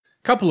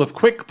Couple of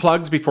quick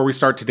plugs before we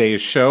start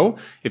today's show.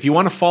 If you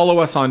want to follow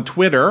us on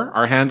Twitter,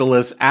 our handle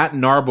is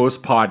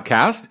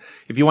 @NarbosPodcast.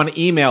 If you want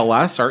to email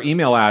us, our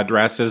email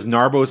address is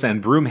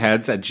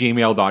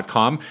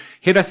narbosandbroomheads@gmail.com.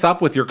 Hit us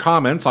up with your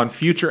comments on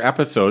future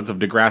episodes of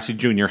Degrassi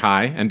Junior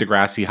High and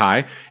Degrassi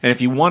High. And if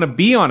you want to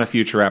be on a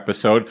future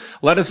episode,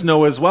 let us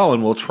know as well,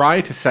 and we'll try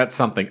to set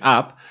something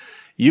up.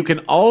 You can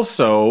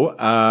also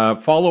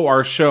follow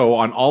our show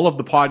on all of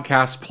the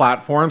podcast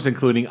platforms,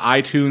 including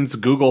iTunes,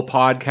 Google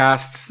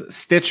Podcasts,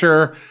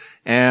 Stitcher,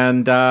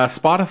 and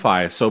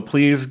Spotify. So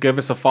please give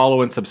us a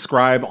follow and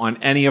subscribe on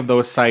any of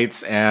those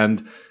sites,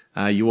 and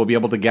you will be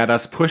able to get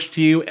us pushed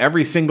to you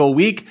every single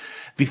week.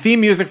 The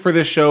theme music for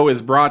this show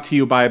is brought to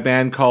you by a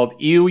band called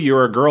Ew,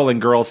 You're a Girl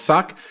and Girls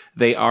Suck.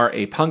 They are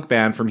a punk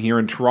band from here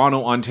in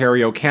Toronto,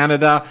 Ontario,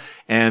 Canada,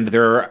 and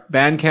their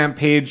Bandcamp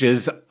page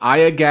is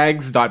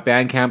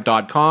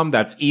eyagags.bandcamp.com.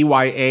 That's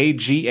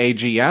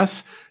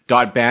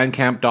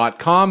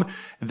EYAGAGS.bandcamp.com.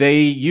 They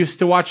used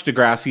to watch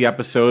Degrassi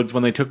episodes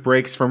when they took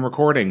breaks from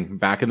recording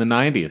back in the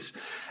 90s.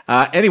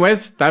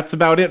 Anyways, that's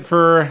about it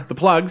for the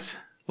plugs.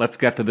 Let's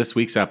get to this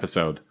week's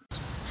episode.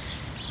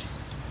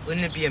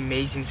 Wouldn't it be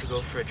amazing to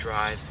go for a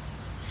drive?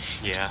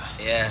 Yeah.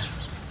 Yeah.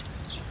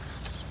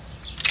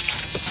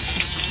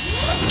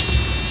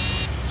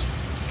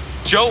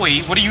 Joey,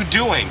 what are you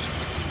doing?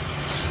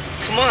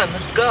 Come on,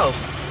 let's go.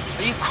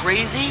 Are you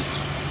crazy?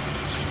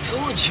 I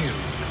told you,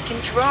 I can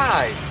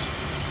drive.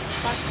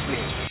 Trust me.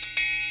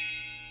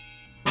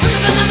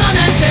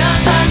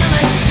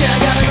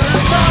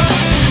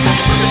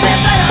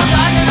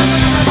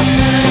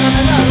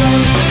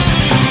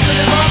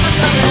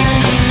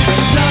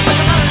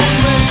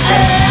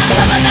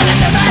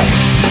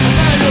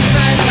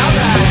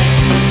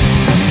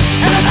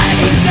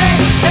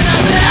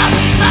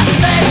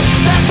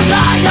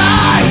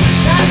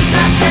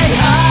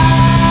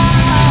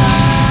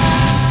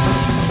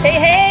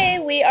 Hey,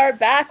 we are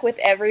back with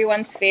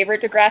everyone's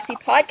favorite Degrassi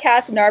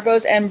podcast,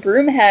 Narbos and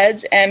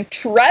Broomheads, and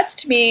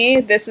trust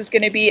me, this is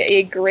going to be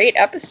a great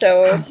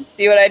episode.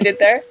 See what I did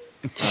there?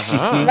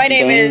 Uh-huh. My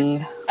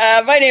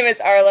name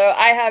is Arlo.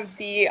 I have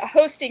the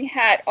hosting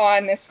hat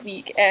on this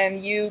week,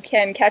 and you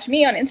can catch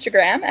me on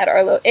Instagram at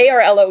Arlo,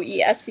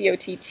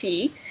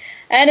 ARLOESCOTT.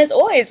 And as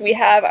always, we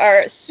have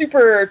our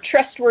super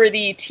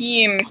trustworthy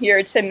team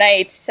here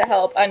tonight to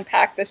help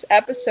unpack this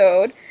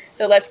episode.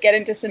 So let's get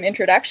into some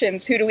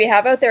introductions. Who do we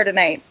have out there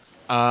tonight?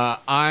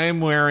 I'm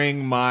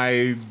wearing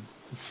my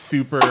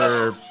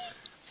super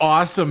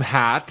awesome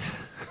hat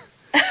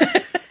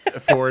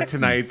for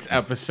tonight's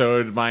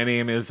episode. My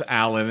name is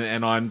Alan,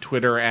 and on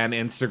Twitter and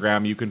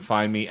Instagram, you can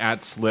find me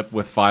at Slip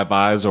with 5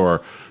 eyes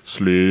or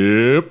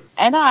Slip.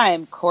 And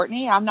I'm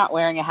Courtney. I'm not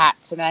wearing a hat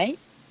tonight,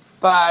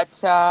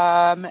 but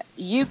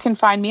you can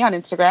find me on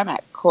Instagram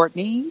at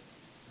Courtney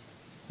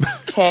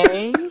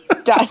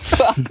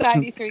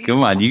K.1293.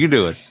 Come on, you can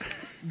do it.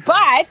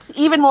 But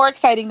even more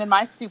exciting than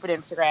my stupid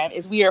Instagram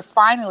is we are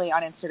finally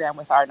on Instagram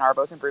with our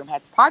Narbos and Broomheads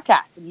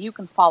podcast, and you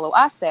can follow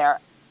us there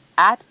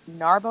at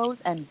Narbos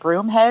and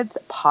Broomheads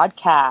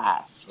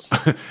podcast.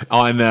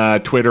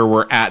 On Twitter,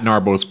 we're at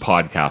Narbos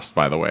Podcast,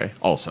 by the way,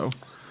 also.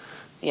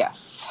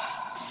 Yes.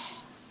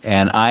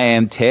 And I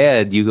am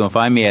Ted. You can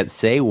find me at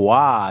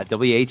SayWha,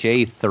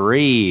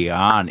 WHA3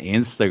 on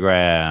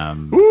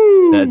Instagram.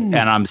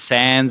 And I'm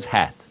Sans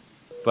Hat.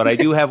 But I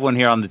do have one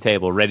here on the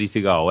table, ready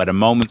to go at a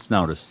moment's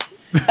notice.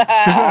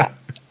 I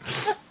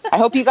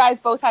hope you guys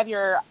both have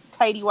your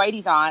tighty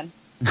whities on.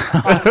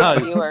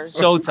 Viewers,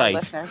 so tight.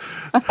 Listeners.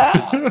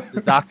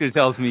 The doctor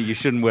tells me you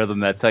shouldn't wear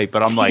them that tight,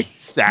 but I'm like,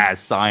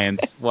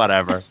 science,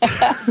 whatever.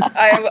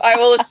 I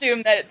will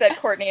assume that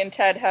Courtney and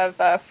Ted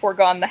have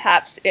foregone the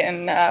hats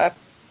in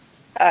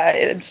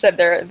instead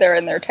they're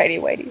in their tighty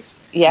whiteys.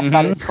 Yes,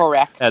 that is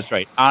correct. That's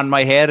right. On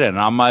my head and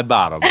on my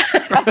bottom.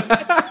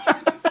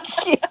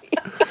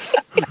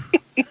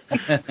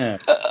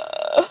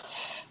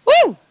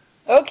 Woo!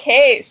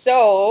 Okay,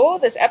 so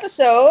this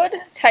episode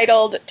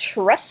titled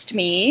Trust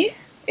Me,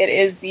 it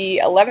is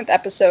the 11th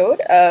episode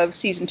of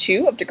Season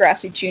 2 of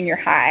Degrassi Junior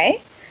High,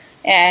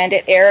 and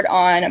it aired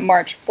on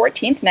March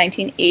 14th,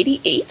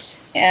 1988,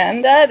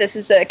 and this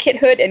is a Kit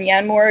Hood and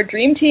Yan Moore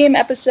Dream Team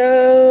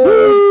episode.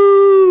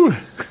 Woo!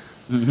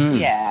 Mm-hmm.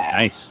 Yeah.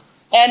 Nice.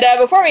 And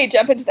before we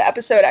jump into the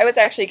episode, I was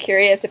actually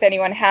curious if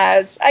anyone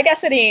has, I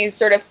guess, any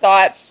sort of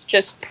thoughts,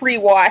 just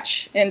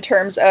pre-watch, in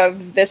terms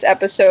of this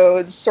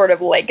episode's sort of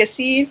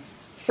legacy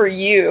for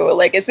you.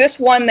 Like, is this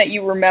one that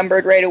you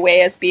remembered right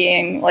away as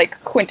being, like,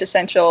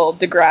 quintessential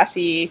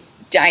Degrassi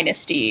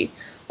dynasty?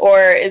 Or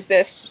is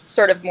this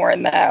sort of more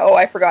in the, oh,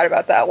 I forgot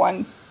about that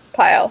one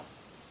pile?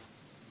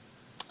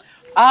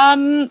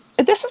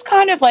 This is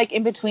kind of, like,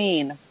 in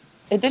between.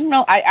 It didn't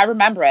know, I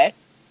remember it,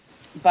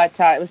 but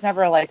it was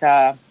never, like,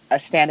 a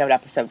standout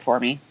episode for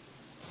me.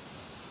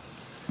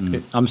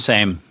 I'm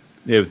same.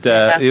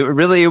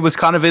 It was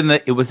kind of in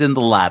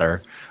the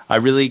latter. I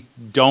really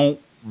don't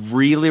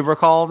really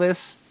recall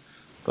this,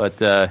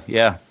 but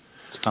yeah,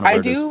 it's kind of. I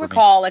do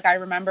recall, like, I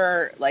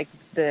remember, like,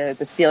 the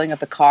stealing of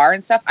the car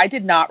and stuff. I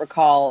did not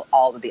recall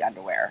all of the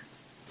underwear.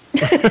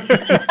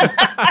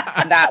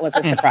 That was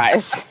a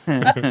surprise.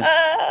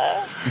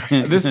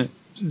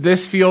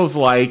 This feels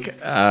like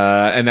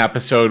an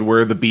episode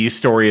where the B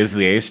story is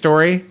the A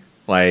story.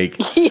 Like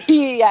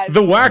Yes.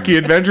 the wacky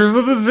adventures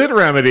of the Zit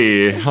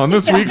Remedy on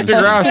this week's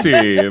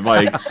Degrassi.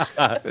 Like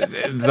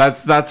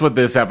that's what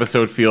this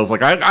episode feels like.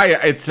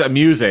 It's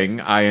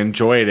amusing. I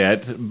enjoyed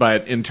it,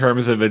 but in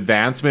terms of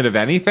advancement of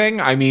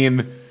anything, I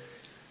mean,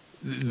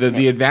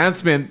 the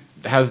advancement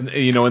has,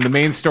 in the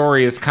main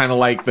story is kind of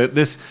like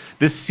this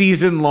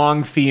season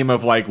long theme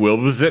of like, will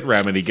the Zit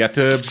Remedy get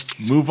to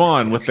move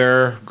on with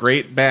their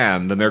great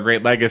band and their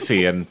great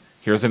legacy? And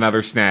here's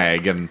another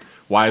snag. And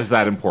why is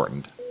that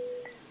important?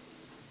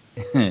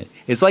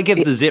 It's like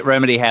if the Zit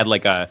Remedy had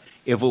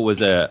if it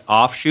was a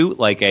offshoot,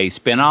 like a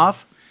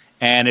spin-off,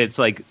 and it's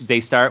like they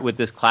start with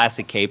this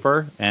classic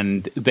caper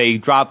and they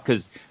drop,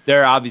 because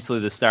they're obviously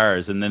the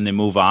stars, and then they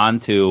move on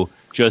to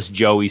just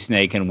Joey,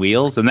 Snake, and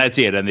Wheels, and that's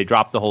it. And they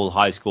drop the whole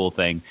high school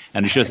thing,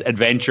 and it's just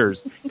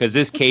adventures, because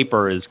this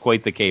caper is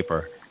quite the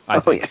caper.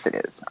 Yes, it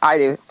is. I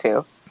do,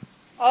 too.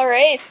 All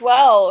right.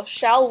 Well,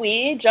 shall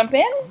we jump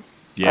in?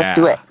 Yeah. Let's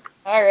do it.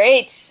 All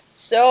right.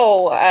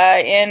 So,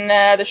 in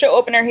the show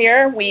opener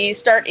here, we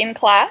start in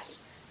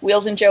class.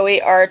 Wheels and Joey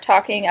are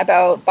talking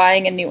about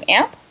buying a new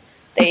amp.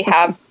 They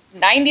have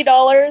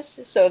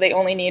 $90, so they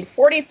only need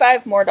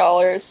 $45 more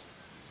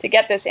to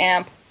get this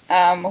amp.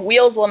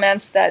 Wheels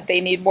laments that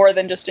they need more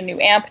than just a new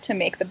amp to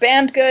make the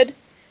band good,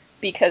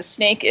 because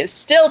Snake is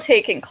still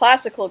taking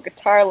classical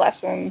guitar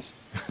lessons,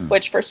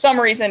 which for some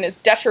reason is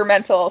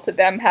detrimental to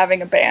them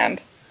having a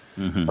band.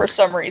 For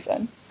some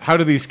reason. How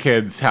do these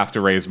kids have to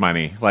raise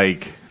money?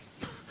 Like,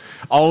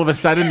 all of a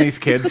sudden, these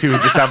kids who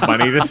just have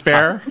money to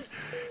spare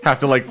have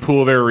to like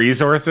pool their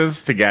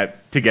resources to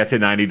get to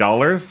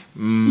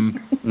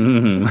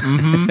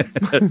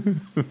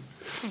 $90.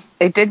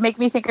 It did make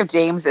me think of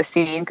James, this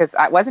scene, because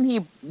wasn't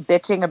he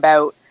bitching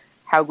about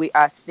how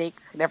Snake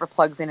never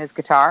plugs in his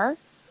guitar?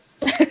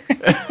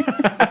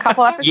 A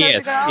couple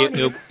episodes ago?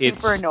 He was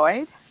super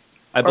annoyed.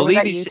 I believe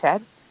was that you,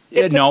 Ted?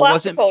 It's a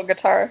classical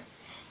guitar.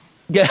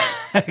 Yeah,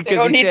 they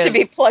don't need to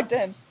be plugged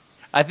in.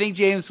 I think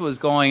James was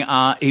going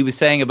on. He was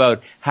saying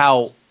about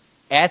how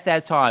at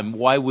that time,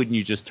 why wouldn't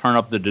you just turn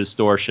up the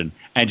distortion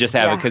and just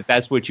have it? Because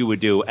that's what you would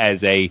do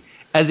as a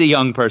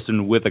young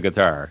person with a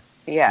guitar.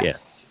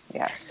 Yes.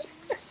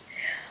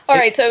 All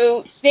right,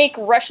 so Snake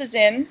rushes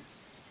in,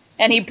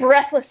 and he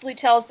breathlessly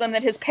tells them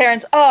that his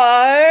parents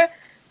are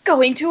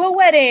going to a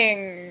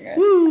wedding.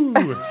 Woo!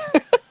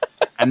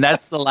 And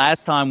that's the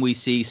last time we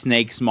see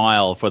Snake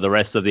smile for the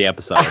rest of the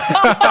episode.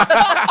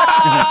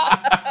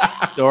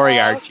 Sorry,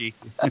 Archie.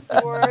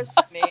 Poor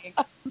Snake.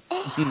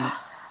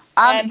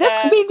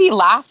 This made me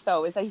laugh,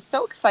 though, is that he's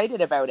so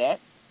excited about it.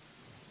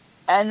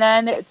 And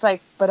then it's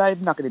like, but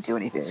I'm not going to do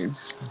anything.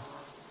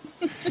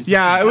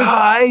 Yeah, it was.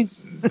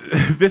 Guys.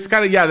 This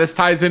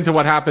ties into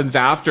what happens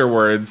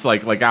afterwards,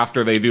 like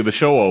after they do the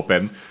show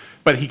open.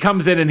 But he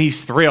comes in and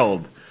he's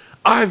thrilled.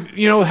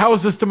 How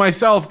is this to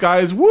myself,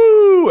 guys?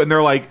 Woo! And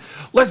they're like,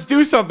 let's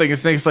do something. And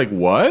Snake's like,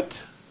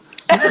 what?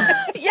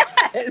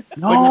 Yes.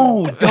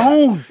 No,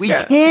 don't. We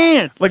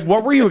can't. Like,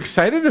 what were you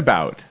excited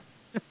about?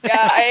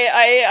 Yeah,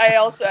 I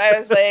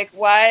was like,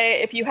 why?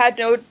 If you had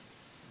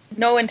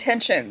no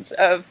intentions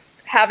of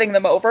having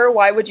them over,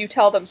 why would you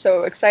tell them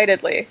so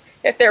excitedly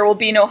if there will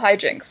be no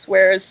hijinks?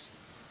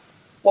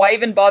 Why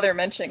even bother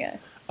mentioning it?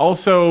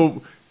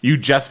 Also, you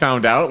just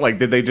found out? Like,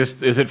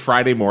 is it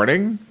Friday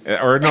morning?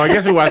 Or no, I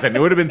guess it wasn't. It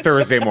would have been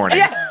Thursday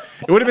morning.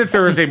 It would have been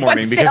Thursday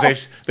morning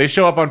because they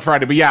show up on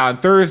Friday. But yeah, on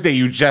Thursday,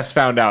 you just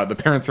found out. The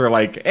parents are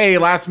like, hey,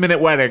 last minute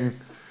wedding.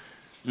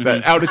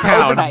 Out of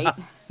town. Overnight.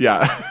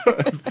 Yeah.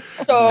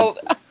 So,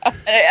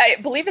 I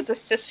believe it's a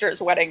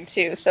sister's wedding,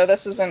 too. So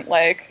this isn't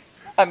like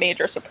a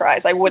major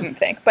surprise, I wouldn't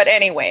think. But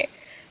anyway,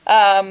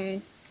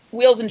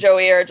 Wheels and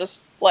Joey are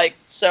just like,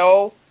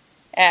 so...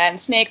 And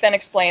Snake then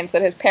explains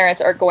that his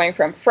parents are going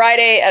from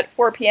Friday at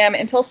 4 p.m.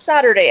 until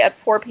Saturday at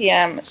 4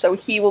 p.m., so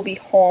he will be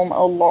home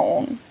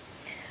alone.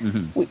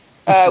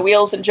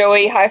 Wheels and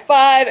Joey high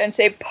five and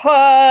say,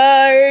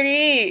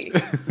 party!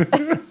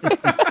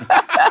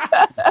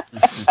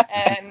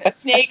 And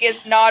Snake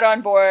is not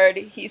on board.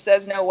 He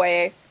says no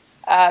way.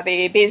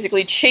 They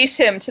basically chase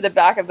him to the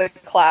back of the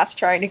class,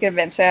 trying to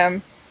convince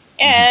him.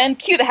 And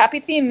cue the happy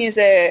theme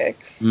music.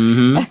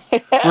 We're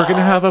going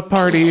to have a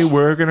party.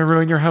 We're going to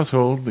ruin your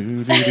household.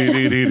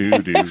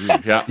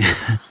 Yeah.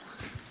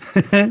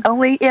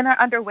 Only in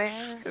our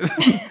underwear.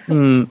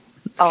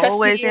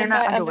 Always in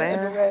our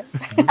underwear.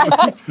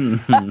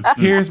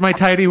 Here's my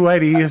tidy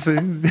whities.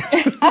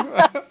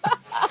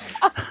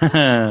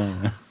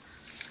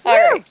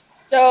 All right.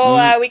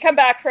 So we come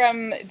back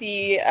from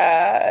the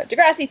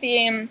Degrassi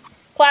theme.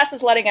 Class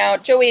is letting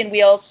out. Joey and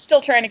Wheels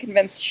still trying to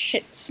convince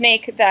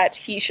Snake that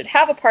he should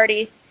have a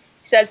party. He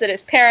says that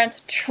his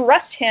parents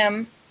trust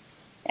him,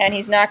 and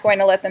he's not going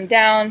to let them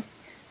down.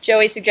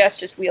 Joey suggests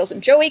just Wheels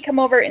and Joey come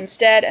over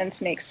instead, and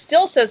Snake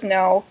still says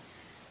no.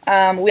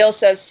 Wheels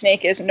says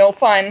Snake is no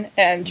fun,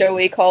 and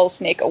Joey calls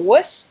Snake a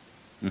wuss.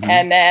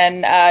 And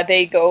then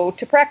they go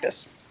to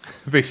practice.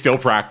 They still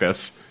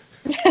practice.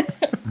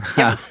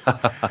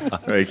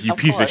 Like, you Of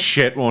piece of course.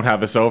 shit won't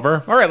have us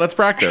over. All right, let's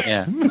practice.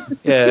 Yeah.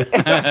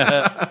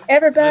 Yeah.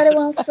 Everybody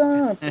wants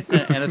some.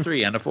 And a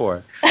 3 and a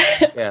 4.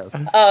 Yeah.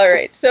 All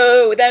right,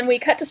 so then we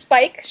cut to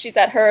Spike. She's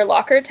at her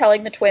locker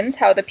telling the twins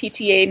how the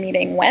PTA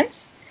meeting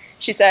went.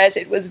 She says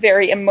it was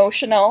very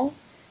emotional,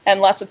 and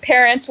lots of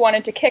parents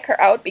wanted to kick her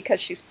out because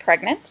she's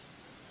pregnant.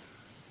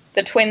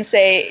 The twins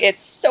say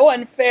it's so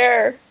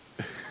unfair.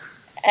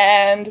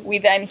 And we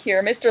then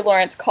hear Mr.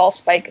 Lawrence call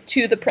Spike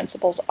to the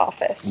principal's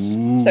office.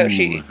 So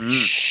she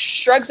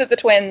shrugs at the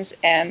twins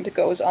and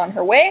goes on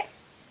her way.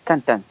 Dun,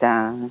 dun,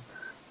 dun.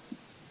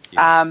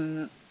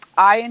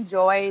 I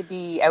enjoy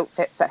the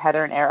outfits that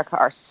Heather and Erica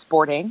are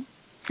sporting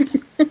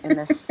in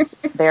this.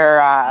 They're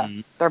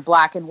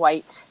black and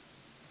white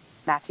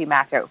matchy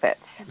match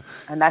outfits,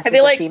 and that's I just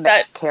feel the like theme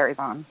that- that carries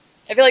on.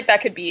 I feel like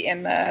that could be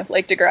in the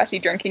like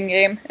Degrassi drinking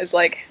game. Is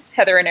like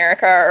Heather and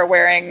Erica are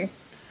wearing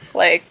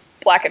like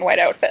black and white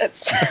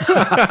outfits.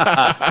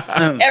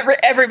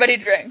 Everybody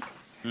drink.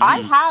 I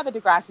have a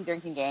Degrassi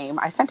drinking game.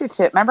 I sent it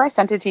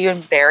to you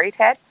in Barry,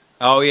 Ted.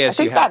 Oh, yes. I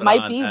think you have that it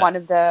might on, be one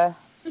of the.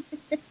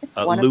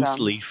 a one of loose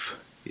them. leaf.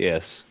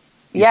 Yes.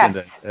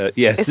 Yes.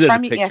 Yes. It's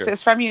from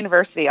it's from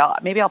university.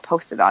 I'll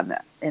post it on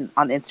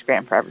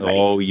Instagram for everybody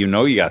Oh, you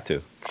know you got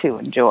to. to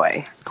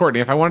enjoy.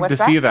 Courtney, if I wanted What's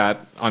to see that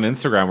on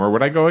Instagram, where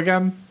would I go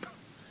again?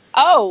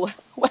 Oh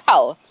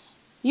well,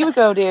 you would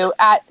go to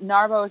at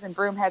Narbo's and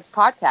Broomheads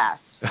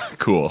podcast.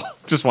 Cool.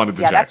 Just wanted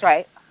to Yeah, check. that's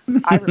right.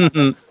 I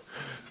remember.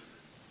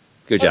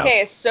 Good job.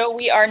 Okay, so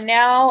we are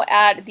now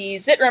at the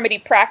Zit Remedy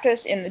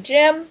practice in the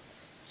gym.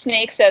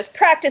 Snake says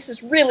practice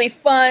is really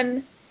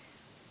fun.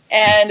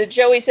 And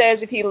Joey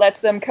says if he lets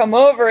them come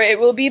over, it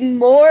will be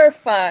more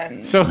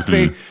fun. So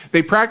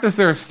they practice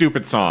their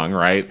stupid song,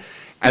 right?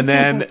 And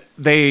then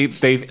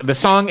the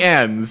song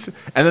ends,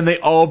 and then they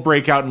all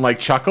break out in like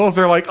chuckles.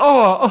 They're like,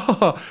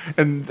 oh,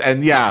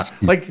 and yeah,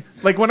 like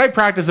when I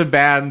practice a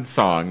band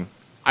song,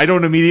 I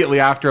don't immediately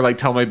after like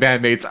tell my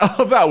bandmates,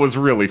 oh, that was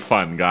really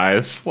fun,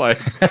 guys. Like,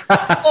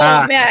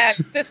 Oh man,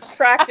 this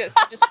practice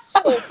is just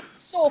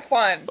so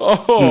fun.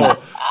 oh,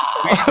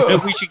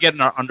 We should get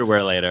in our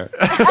underwear later.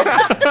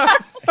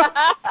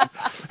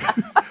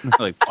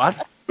 Like,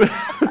 what?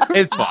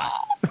 It's fine.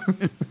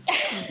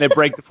 They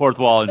break the fourth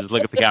wall and just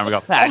look at the camera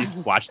and go, I'm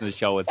just watching the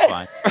show, it's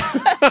fine.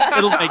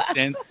 It'll make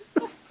sense.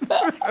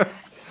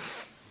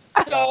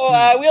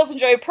 So Wheels and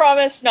Joey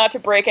promise not to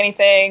break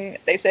anything.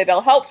 They say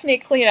they'll help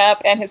Snake clean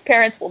up, and his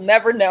parents will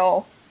never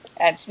know.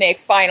 And Snake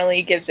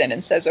finally gives in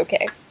and says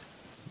okay.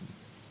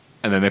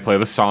 and then they play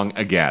the song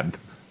again.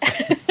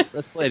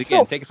 Let's play it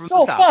again. Take it from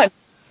the top.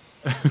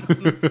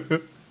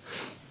 Fun.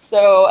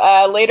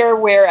 So later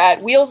we're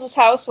at Wheels'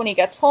 house when he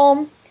gets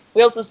home.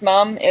 Wheels'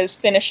 mom is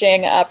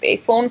finishing up a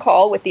phone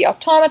call with the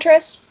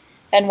optometrist,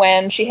 and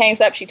when she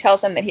hangs up, she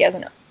tells him that he has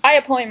an eye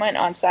appointment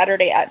on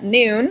Saturday at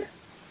noon.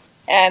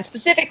 And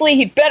specifically,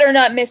 he better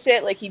not miss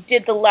it like he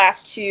did the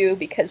last two,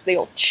 because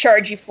they'll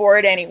charge you for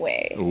it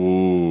anyway.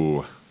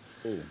 Ooh.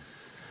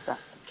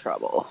 That's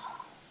trouble.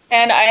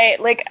 And I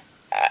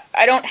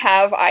don't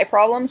have eye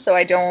problems, so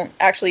I don't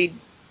actually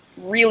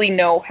really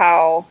know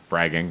how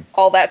Bragging.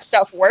 all that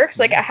stuff works.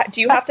 Like, do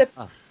you have to,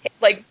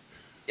 like,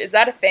 is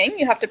that a thing?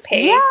 You have to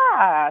pay?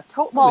 Yeah.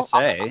 Well,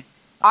 say.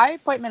 eye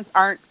appointments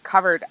aren't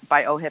covered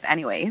by OHIP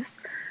anyways.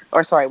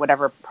 Or sorry,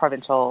 whatever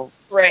provincial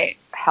Right.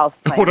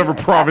 health plan. Whatever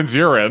is. province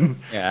you're in.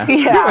 Yeah.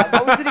 Yeah,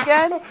 what was it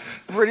again?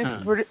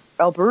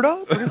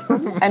 Alberta? British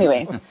Columbia?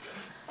 Anyway.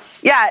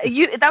 Yeah,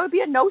 that would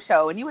be a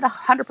no-show, and you would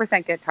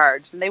 100% get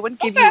charged. And they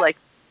wouldn't give you, like,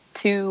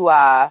 two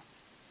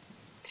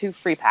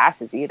free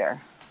passes either.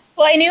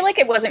 Well, I knew, like,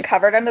 it wasn't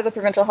covered under the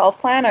provincial health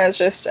plan. I was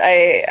just,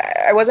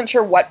 I wasn't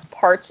sure what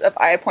parts of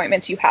eye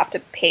appointments you have to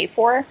pay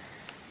for.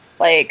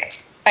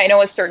 Like, I know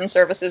with certain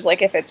services,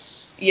 like, if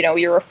it's,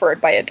 you're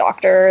referred by a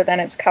doctor, then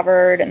it's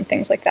covered and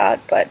things like that.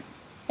 But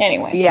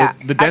anyway. Yeah.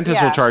 The dentist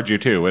yeah. will charge you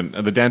too, and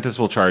the dentist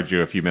will charge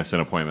you if you miss an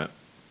appointment.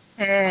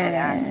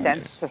 Yeah,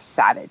 dentists are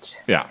savage.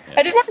 Yeah.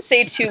 I did want to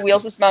say, too,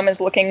 Wheels' mom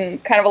is looking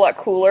kind of a lot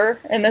cooler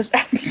in this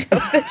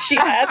episode than she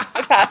has in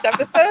the past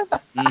episode.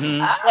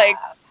 Mhm.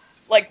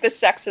 Like the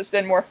sex has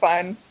been more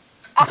fun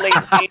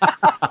lately.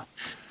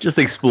 Just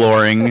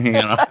exploring,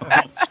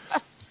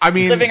 I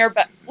mean, living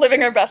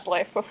her best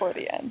life before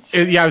the end.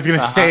 yeah, I was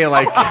gonna say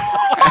like,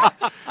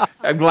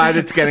 I'm glad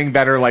it's getting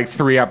better. Like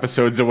 3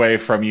 episodes away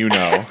from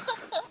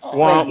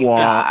wah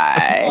wah.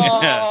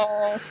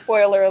 Oh,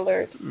 spoiler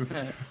alert.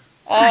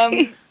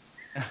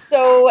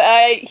 So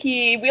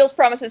Wheels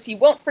promises he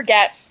won't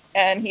forget,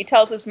 and he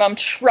tells his mom,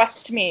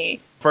 "Trust me."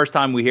 First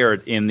time we hear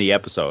it in the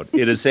episode.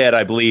 It is said,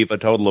 I believe, a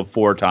total of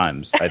 4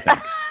 times, I think.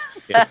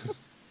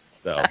 Yes.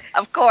 So.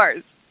 Of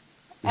course.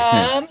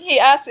 He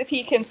asks if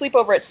he can sleep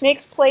over at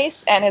Snake's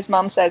place, and his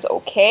mom says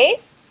okay,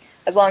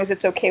 as long as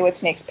it's okay with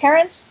Snake's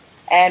parents.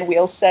 And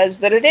Wheels says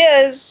that it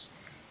is,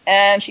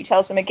 and she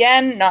tells him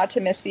again not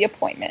to miss the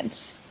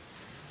appointment.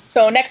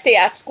 So next day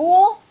at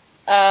school,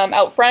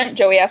 out front,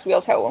 Joey asks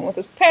Wheels how it went with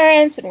his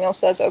parents, and Wheels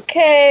says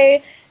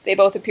okay. They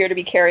both appear to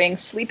be carrying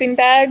sleeping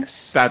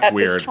bags That's at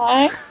weird. this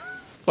time.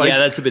 Like, Yeah,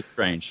 that's a bit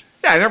strange.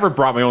 yeah, I never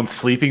brought my own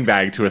sleeping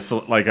bag to a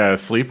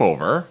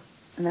sleepover.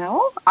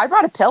 No, I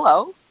brought a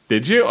pillow.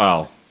 Did you?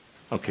 Oh,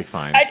 okay,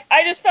 fine.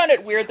 I just found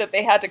it weird that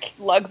they had to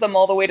lug them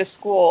all the way to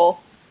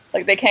school.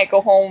 Like, they can't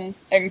go home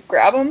and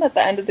grab them at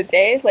the end of the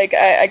day. Like,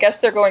 I guess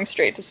they're going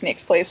straight to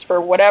Snake's place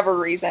for whatever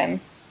reason.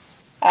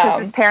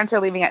 Because his parents are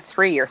leaving at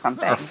 3 or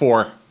something. Or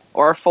 4.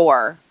 Or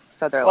 4.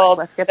 So they're like,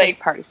 let's get this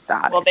party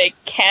started. Well, they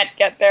can't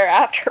get there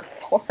after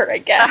 4, I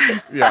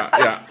guess.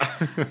 Yeah.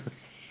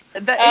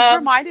 It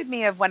reminded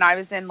me of when I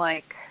was in,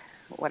 like,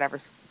 whatever,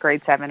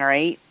 grade 7 or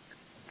 8.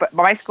 But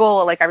my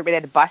school, like, everybody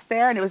had a bus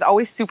there. And it was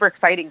always super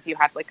exciting if you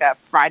had, like, a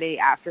Friday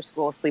after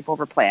school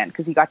sleepover plan.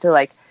 Because you got to,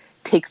 like,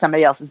 take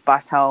somebody else's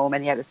bus home,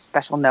 and you had a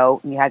special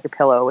note, and you had your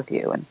pillow with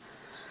you, and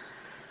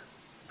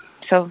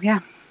so yeah.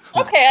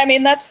 Okay, I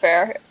mean that's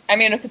fair. I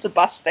mean, if it's a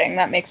bus thing,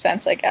 that makes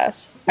sense, I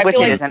guess. Which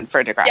it isn't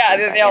for Degrassi. Yeah,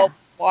 they all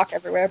walk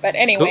everywhere. But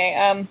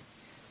anyway,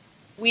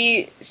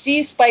 we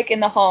see Spike in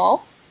the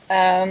hall.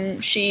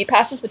 She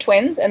passes the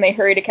twins, and they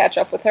hurry to catch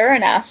up with her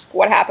and ask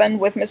what happened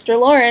with Mr.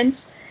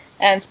 Lawrence.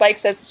 And Spike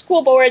says the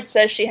school board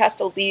says she has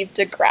to leave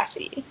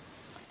Degrassi.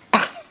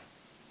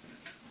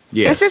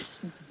 Yes.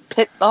 This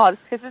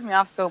pisses me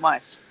off so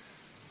much.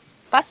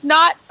 That's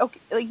not okay.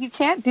 Like, you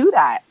can't do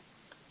that.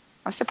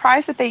 I'm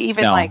surprised that they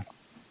even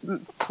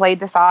played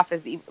this off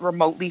as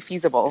remotely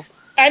feasible.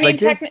 I mean,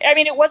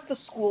 it was the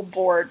school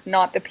board,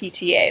 not the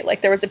PTA.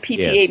 Like, there was a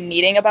PTA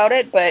meeting about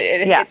it, but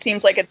it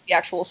seems like it's the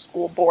actual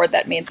school board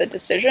that made the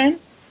decision.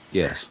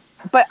 Yes.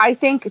 But I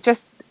think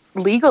just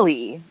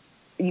legally,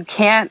 you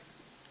can't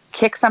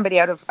kick somebody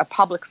out of a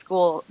public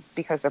school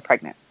because they're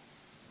pregnant.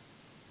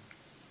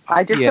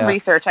 I did some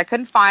research. I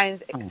couldn't find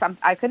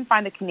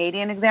the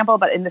Canadian example,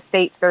 but in the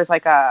States, there's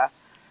like a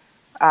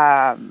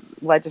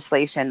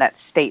legislation that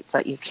states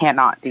that you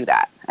cannot do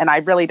that, and I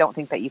really don't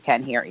think that you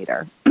can here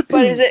either.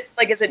 But is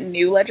it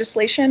new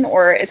legislation,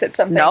 or is it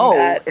something? No,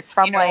 that, it's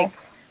from like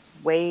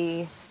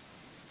way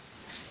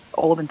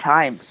olden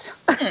times.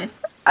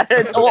 I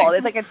don't know. Well,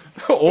 it's like it's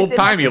old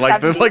timey, like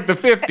the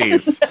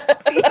 50s.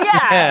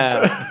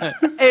 Yeah.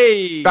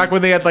 Hey. Back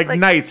when they had like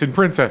knights and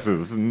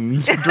princesses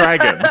and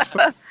dragons.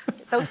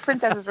 Those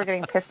princesses were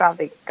getting pissed off.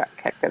 They got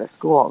kicked out of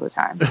school all the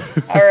time.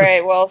 All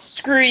right, well,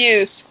 screw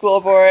you, school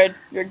board.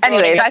 You're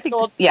going against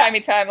old timey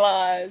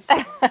laws.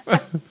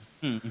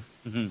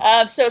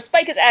 So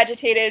Spike is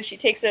agitated. She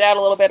takes it out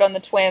a little bit on the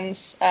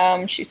twins.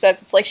 She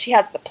says it's like she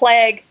has the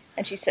plague,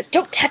 and she says,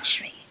 "Don't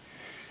touch me.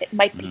 It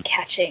might be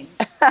catching."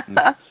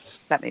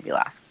 That made me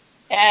laugh.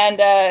 And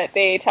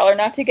they tell her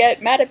not to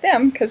get mad at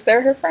them because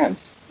they're her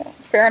friends. Yeah,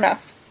 fair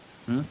enough.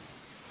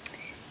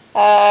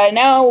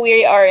 Now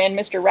we are in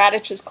Mr.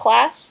 Radich's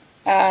class.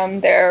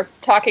 They're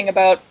talking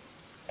about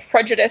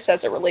prejudice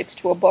as it relates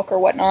to a book or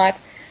whatnot.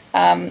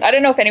 I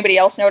don't know if anybody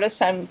else noticed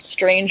some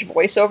strange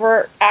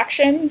voiceover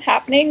action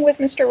happening with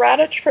Mr.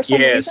 Radich for some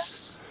reason.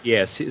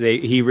 Yes,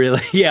 he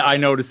really. Yeah, I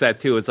noticed that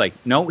too. It's like,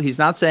 no, he's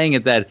not saying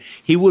it. That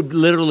he would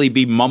literally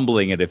be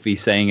mumbling it if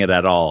he's saying it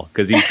at all,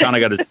 because he's kind of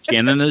got his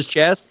chin in his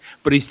chest,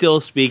 but he's still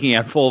speaking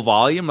at full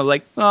volume. I'm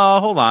like, oh,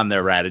 hold on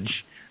there,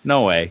 Radich.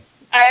 No way.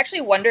 I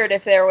actually wondered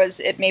if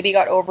it maybe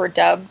got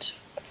overdubbed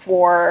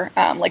for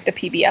like the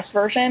PBS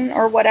version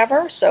or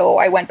whatever. So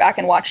I went back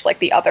and watched like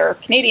the other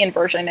Canadian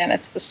version, and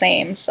it's the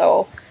same.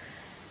 So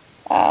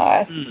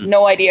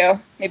no idea.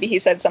 Maybe he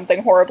said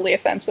something horribly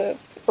offensive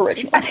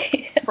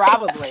originally.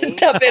 Probably. To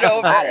dub it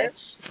over.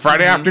 It's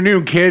Friday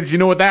afternoon, kids. You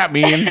know what that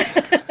means.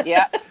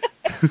 Yeah.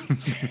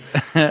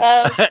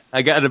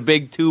 I got a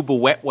big tube of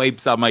wet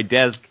wipes on my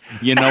desk.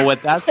 You know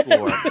what that's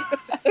for.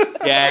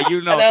 Yeah,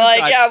 you know. And they're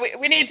like,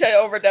 we need to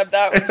overdub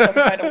that with some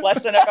kind of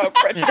lesson about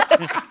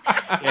prejudice.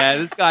 Yeah,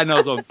 this guy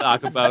knows what I'm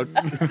talking about.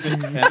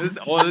 Yeah,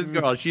 this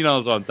girl, she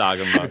knows what I'm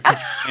talking about.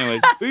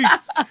 Anyways,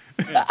 peace.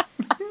 Yeah.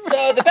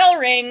 So the bell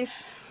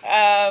rings,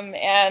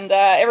 and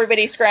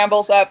everybody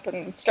scrambles up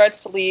and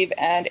starts to leave,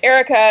 and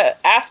Erica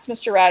asks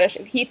Mr. Radish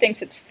if he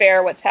thinks it's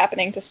fair what's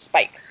happening to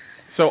Spike.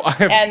 So I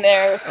have, and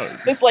there's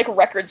this like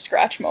record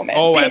scratch moment.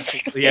 Oh,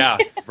 absolutely. Yeah,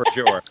 for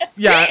sure.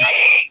 Yeah,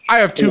 I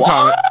have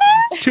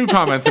two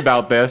comments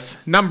about this.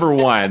 Number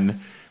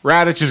one,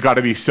 Radich has got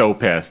to be so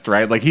pissed,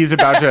 right? Like, he's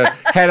about to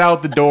head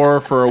out the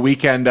door for a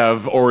weekend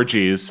of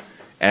orgies,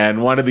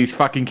 and one of these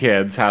fucking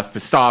kids has to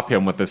stop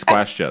him with this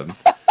question.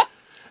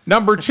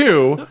 Number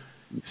two,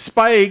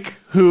 Spike,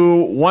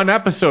 who one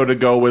episode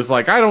ago was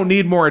like, "I don't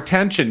need more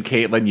attention,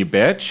 Caitlin, you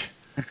bitch,"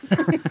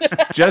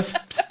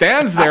 just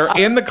stands there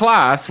in the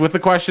class with the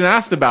question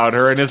asked about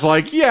her and is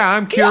like, "Yeah,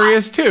 I'm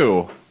curious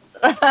too."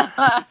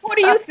 What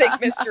do you think,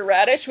 Mr.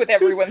 Radish, with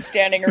everyone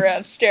standing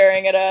around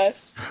staring at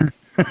us?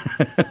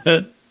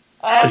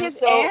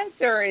 His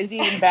answer is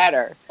even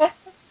better.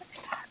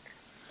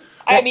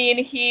 I mean,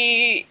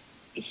 he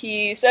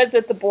says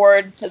that the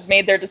board has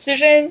made their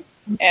decision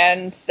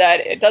and that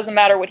it doesn't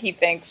matter what he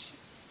thinks.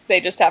 They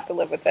just have to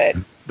live with it.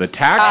 The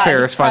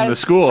taxpayers fund the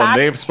school, and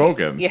they've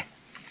spoken. Yeah.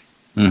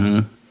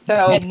 Mm-hmm.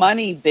 So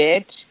money,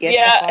 bitch.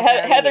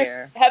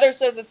 Heather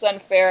says it's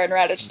unfair, and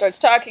Radish starts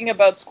talking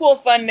about school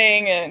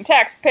funding and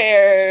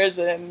taxpayers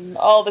and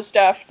all the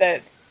stuff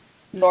that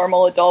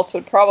normal adults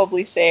would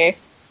probably say.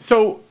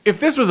 So if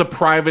this was a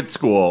private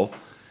school,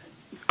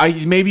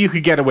 maybe you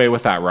could get away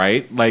with that,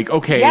 right? Like,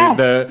 okay,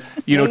 Yes.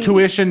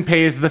 tuition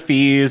pays the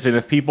fees, and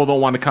if people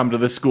don't want to come to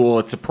the school,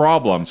 it's a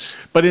problem.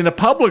 But in a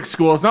public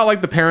school, it's not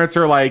like the parents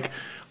are like,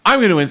 I'm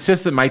going to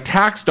insist that my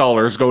tax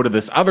dollars go to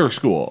this other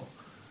school.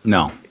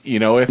 No.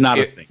 If Not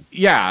a thing.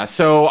 Yeah,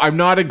 so I'm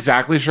not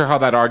exactly sure how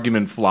that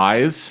argument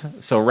flies.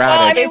 So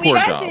Radix, poor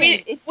job.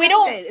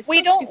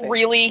 We don't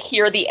really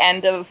hear the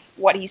end of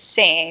what he's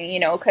saying,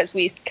 because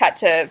we cut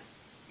to,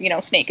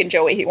 Snake and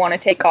Joey who want to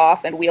take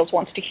off, and Wheels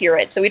wants to hear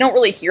it. So we don't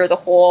really hear the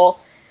whole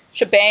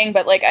shebang.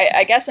 But like,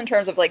 I guess in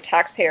terms of like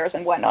taxpayers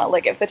and whatnot,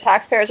 like if the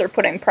taxpayers are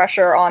putting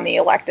pressure on the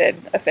elected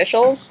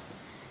officials,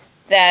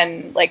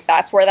 then like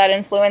that's where that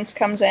influence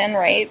comes in,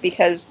 right?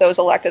 Because those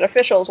elected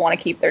officials want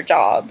to keep their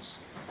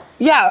jobs.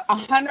 Yeah,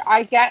 100.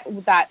 I get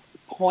that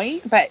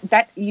point, but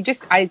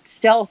I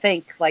still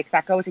think like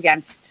that goes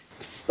against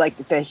like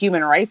the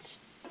human rights.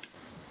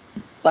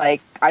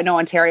 Like I know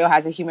Ontario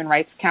has a human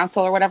rights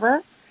council or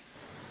whatever.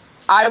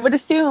 I would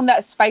assume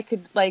that Spike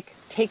could like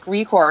take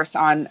recourse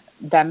on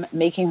them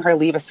making her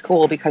leave a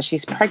school because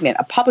she's pregnant.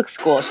 A public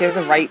school, she has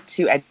a right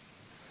to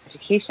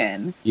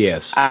education.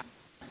 Yes. And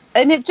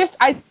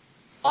I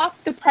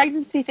off the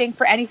pregnancy thing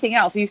for anything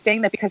else. Are you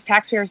saying that because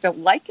taxpayers don't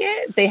like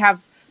it, they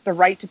have the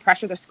right to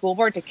pressure the school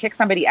board to kick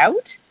somebody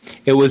out?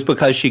 It was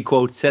because she,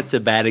 quote, sets a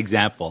bad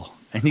example.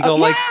 And you go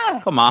like,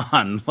 come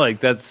on, like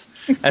that's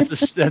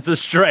a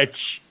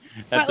stretch.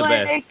 That's the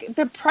best. Like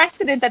the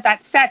precedent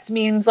that sets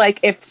means like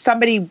if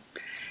somebody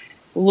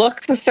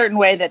looks a certain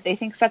way that they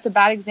think sets a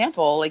bad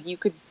example, like you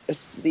could,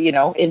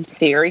 in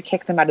theory,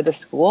 kick them out of the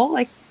school.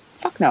 Like,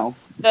 fuck no.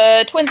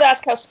 The twins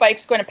ask how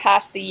Spike's going to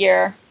pass the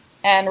year,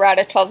 and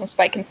Raditz tells them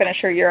Spike can finish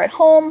her year at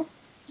home.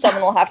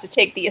 Someone will have to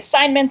take the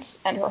assignments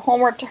and her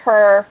homework to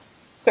her.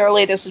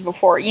 Clearly, this is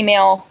before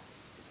email.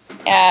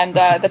 And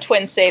the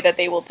twins say that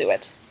they will do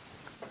it.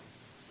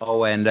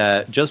 Oh, and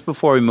just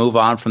before we move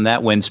on from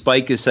that, when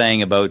Spike is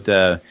saying about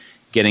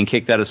getting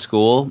kicked out of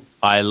school,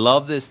 I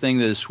love this thing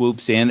that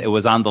swoops in. It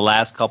was on the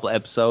last couple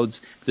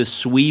episodes. The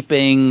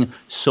sweeping,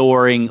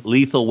 soaring,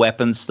 Lethal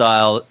Weapon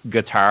style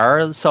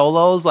guitar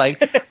solos, like...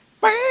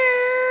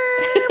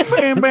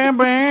 bam, bam,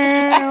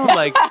 bam.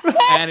 Like,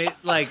 and it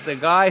like the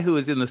guy who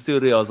was in the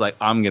studio was like,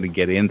 I'm gonna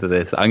get into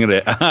this. I'm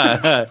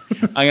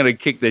gonna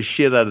kick the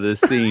shit out of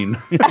this scene.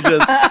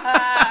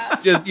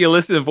 just you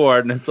listen for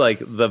it, and it's like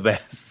the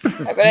best.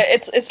 But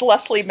it's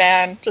Leslie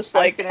Mann, just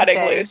like cutting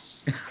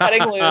loose.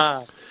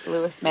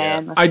 Lewis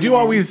Mann. I do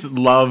always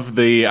love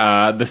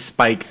the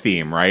Spike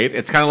theme, right?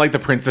 It's kind of like the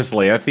Princess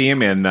Leia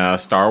theme in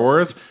Star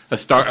Wars.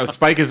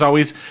 Spike is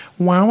always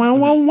wow wow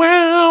wow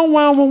wow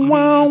wow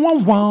wow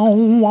wow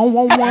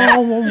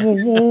wow wow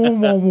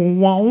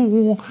wow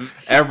wow.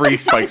 Every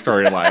Spike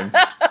storyline.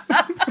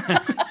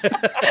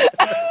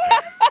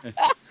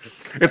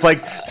 It's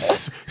like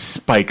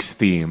Spike's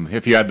theme.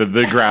 If you had the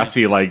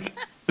Degrassi like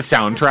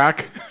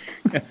soundtrack.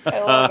 I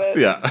love it.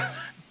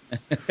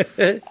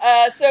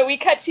 Yeah. So we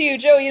cut to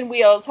Joey and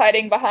Wheels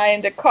hiding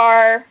behind a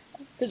car,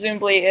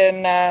 presumably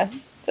in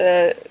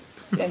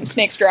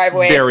Snake's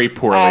driveway. Very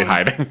poorly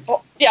hiding.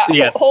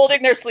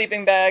 Holding their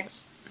sleeping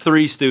bags.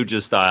 Three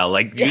Stooges style,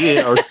 like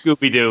or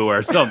Scooby Doo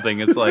or something.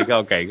 It's like,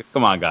 okay,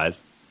 come on,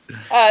 guys.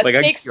 Like I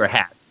can see your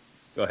hat.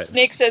 Go ahead.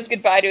 Snake says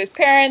goodbye to his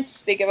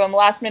parents. They give him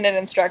last-minute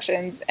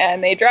instructions,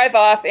 and they drive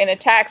off in a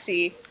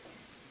taxi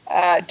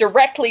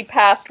directly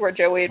past where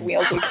Joey and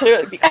Wheels would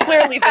be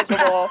clearly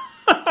visible.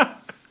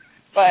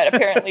 But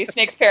apparently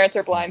Snake's parents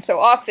are blind, so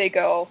off they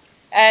go.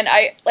 And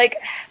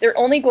they're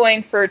only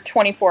going for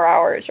 24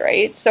 hours,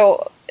 right?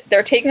 So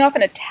they're taking off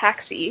in a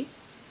taxi.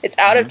 It's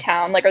out of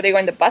town. Like, are they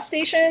going to the bus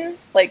station?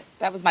 Like,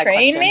 that was my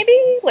train, question.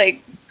 Maybe?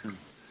 Like,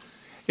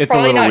 it's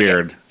a little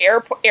weird.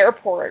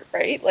 Airport,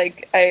 right?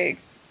 Like, I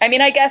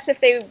mean, I guess if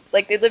they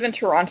live in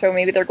Toronto,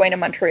 maybe they're going to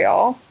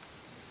Montreal.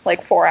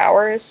 Like 4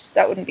 hours.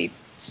 That wouldn't be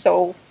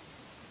so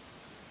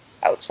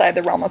outside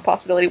the realm of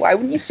possibility. Why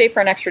wouldn't you stay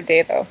for an extra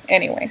day, though?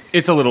 Anyway.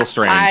 It's a little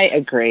strange. I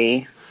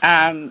agree.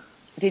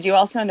 Did you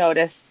also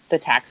notice the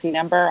taxi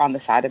number on the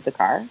side of the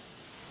car?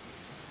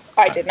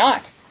 I did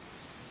not.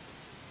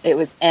 It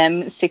was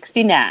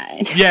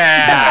M69.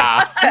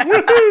 Yeah!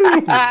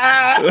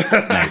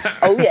 Nice.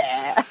 Oh,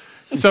 yeah.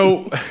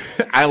 So,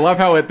 I love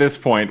how at this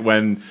point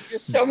when... You're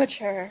so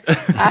mature.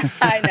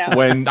 I know.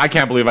 When I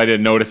can't believe I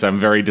didn't notice, I'm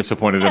very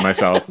disappointed in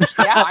myself.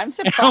 Yeah, I'm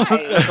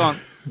surprised.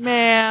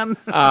 Man.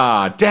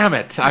 Damn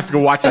it. I have to go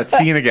watch that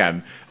scene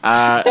again.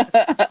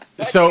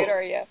 So good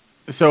are you?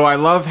 So I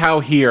love how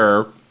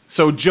here...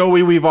 So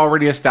Joey, we've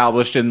already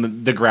established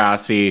in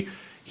Degrassi,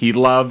 he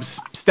loves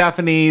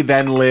Stephanie,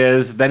 then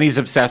Liz, then he's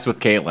obsessed with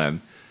Caitlin.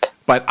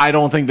 But I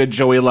don't think that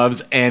Joey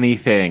loves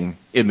anything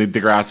in the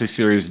Degrassi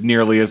series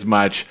nearly as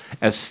much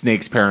as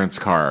Snake's parents'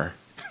 car.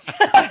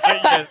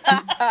 Yes.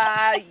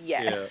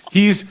 Yeah.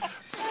 He's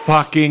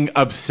fucking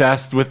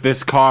obsessed with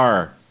this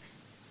car.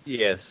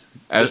 Yes.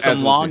 As There's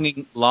some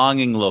we'll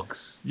longing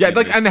looks. Yeah,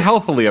 like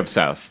unhealthily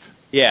obsessed.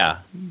 Yeah.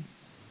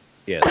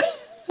 Yes.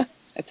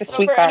 It's a So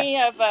sweet for car.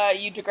 any of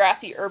you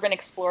Degrassi urban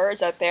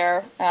explorers out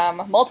there,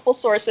 multiple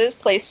sources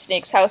place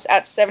Snake's house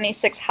at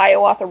 76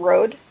 Hiawatha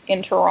Road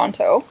in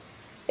Toronto.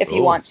 If you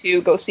Ooh. want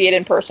to go see it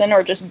in person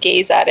or just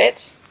gaze at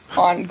it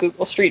on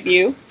Google Street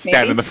View. Stand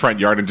maybe. in the front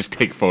yard and just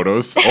take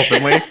photos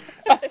openly.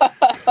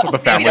 The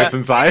families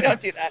inside. Don't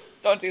do that.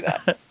 Don't do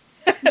that.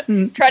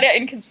 Try to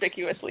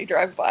inconspicuously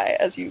drive by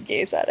as you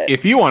gaze at it.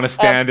 If you want to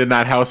stand in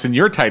that house in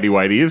your tidy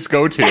whities,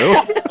 go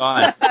to.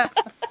 Fine.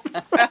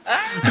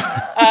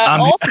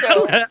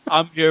 Also,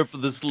 I'm here for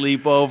the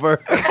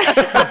sleepover.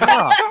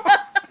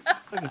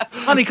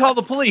 Honey, call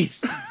the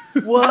police.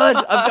 What?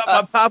 I've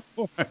got my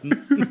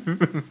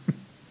popcorn.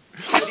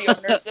 the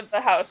owners of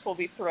the house will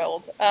be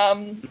thrilled.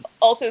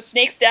 Also,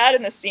 Snake's dad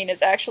in this scene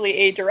is actually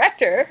a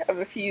director of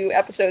a few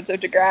episodes of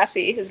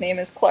Degrassi. His name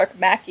is Clark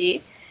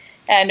Mackey,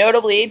 and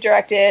notably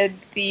directed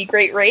The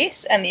Great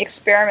Race and The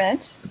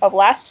Experiment of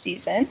last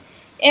season.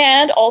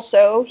 And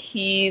also,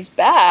 he's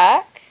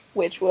back,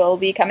 which will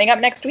be coming up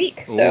next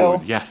week. So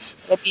Ooh, yes.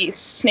 it'll be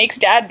Snake's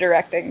dad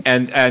directing.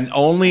 And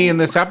only in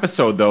this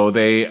episode, though,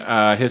 they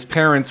his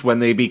parents, when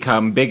they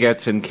become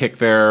bigots and kick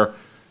their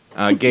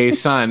gay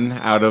son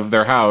out of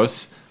their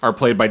house, are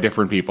played by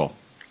different people.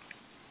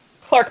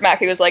 Clark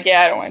Mackey was like,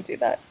 "Yeah, I don't want to do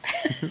that."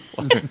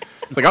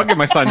 It's like, I'll give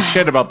my son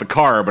shit about the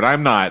car, but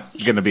I'm not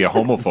going to be a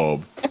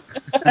homophobe.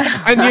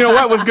 And you know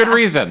what? With good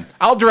reason.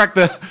 I'll direct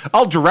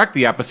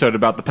the episode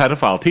about the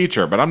pedophile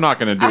teacher, but I'm not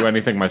going to do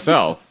anything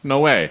myself. No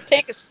way.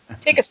 Take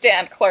a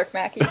stand, Clark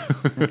Mackey.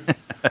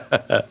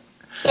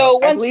 So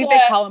I once believe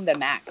they call him the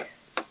Mac.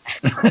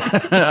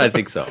 I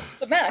think so.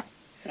 the Mac.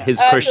 His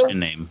So- Christian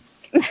name.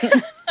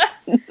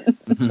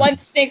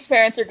 Once Snake's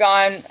parents are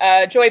gone,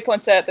 Joey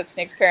points out that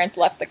Snake's parents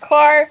left the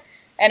car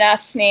and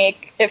asks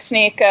Snake if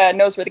Snake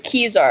knows where the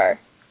keys are.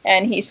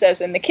 And he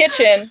says in the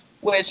kitchen,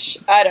 which,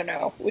 I don't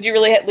know. Would you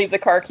really leave the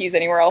car keys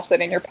anywhere else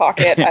than in your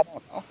pocket? I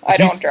don't know. I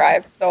don't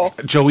drive, so...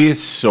 Joey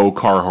is so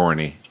car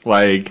horny.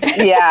 Like,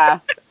 Yeah.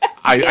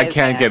 I is,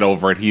 can't man. get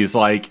over it. He's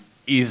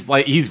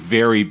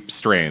very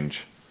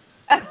strange.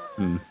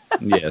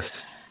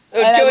 Yes. So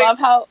And Joey-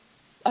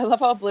 I love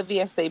how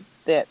oblivious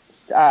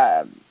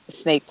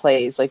Snake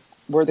plays. Like,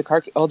 where are the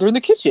car? Oh, they're in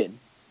the kitchen.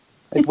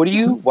 Like, why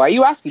are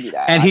you asking me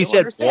that? And I he don't said,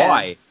 understand.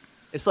 why?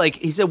 It's like,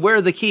 he said, where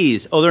are the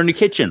keys? Oh, they're in the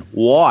kitchen.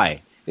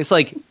 Why? It's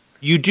like,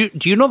 do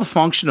you know the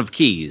function of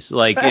keys?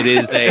 Like, it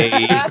is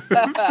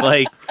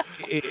like,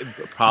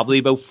 probably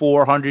about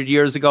 400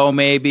 years ago,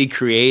 maybe,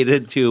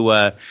 created to,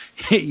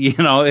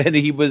 and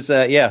he was,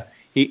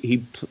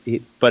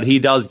 but he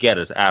does get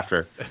it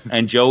after.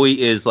 And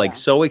Joey is, like,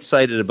 so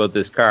excited about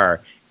this car.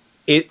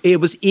 It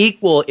was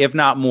equal, if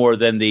not more,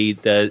 than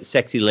the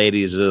sexy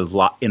ladies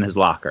in his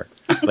locker.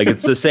 Like,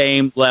 it's the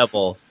same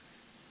level.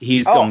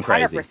 He's going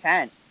crazy.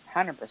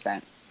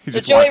 100%. He So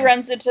just Joey walked-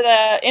 runs into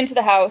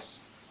the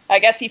house. I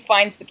guess he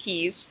finds the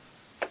keys.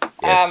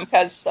 Yes.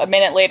 Because a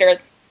minute later,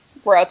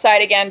 we're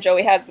outside again.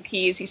 Joey has the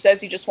keys. He says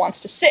he just wants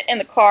to sit in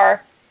the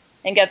car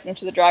and gets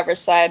into the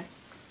driver's side.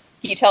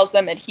 He tells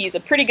them that he's a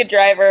pretty good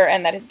driver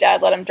and that his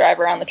dad let him drive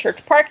around the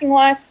church parking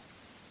lot.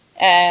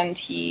 And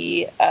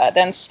he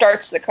then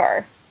starts the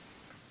car.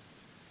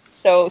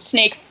 So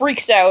Snake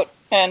freaks out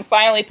and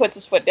finally puts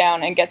his foot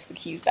down and gets the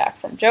keys back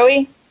from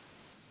Joey.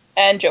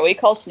 And Joey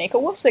calls Snake a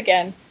wuss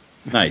again.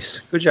 Nice.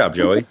 Good job,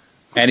 Joey.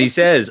 And he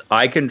says,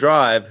 I can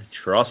drive.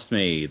 Trust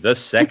me. The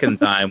second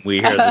time we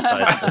hear the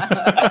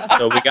title.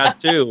 So we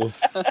got two.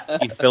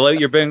 You fill out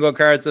your bingo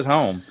cards at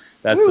home.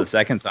 That's the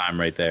second time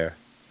right there.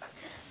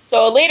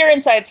 So later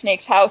inside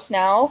Snake's house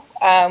now,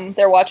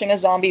 they're watching a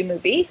zombie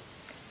movie.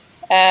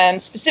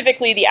 And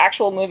specifically, the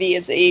actual movie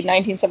is a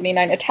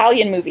 1979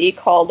 Italian movie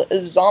called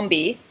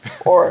Zombie,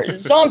 or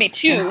Zombie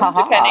 2,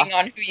 depending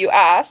on who you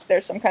ask.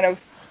 There's some kind of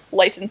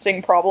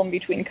licensing problem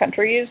between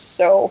countries.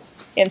 So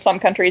in some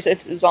countries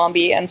it's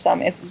Zombie and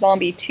some it's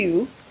Zombie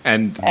 2.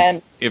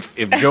 And if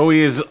Joey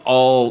is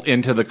all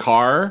into the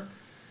car,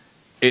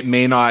 it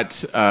may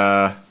not,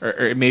 or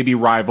it may be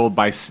rivaled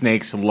by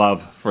Snake's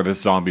love for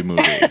this zombie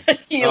movie.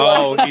 He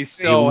loves he's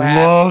He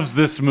loves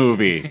this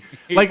movie.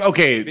 Like,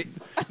 okay,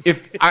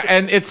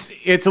 and it's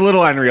a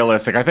little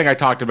unrealistic. I think I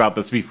talked about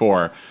this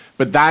before,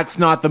 but that's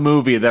not the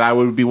movie that I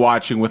would be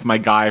watching with my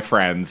guy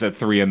friends at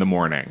 3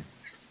 a.m.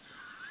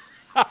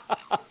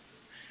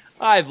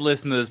 I've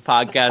listened to this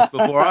podcast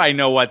before. I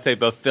know what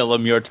type of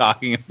film you're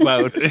talking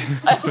about.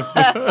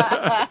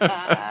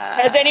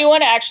 Has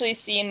anyone actually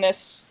seen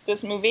this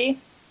movie?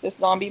 This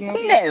zombie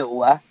movie?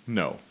 No.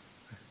 No.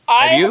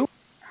 Have you?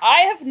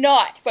 I have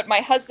not, but my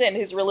husband,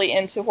 who's really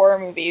into horror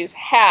movies,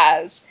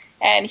 has.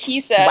 And he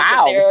says that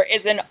Wow. there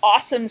is an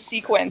awesome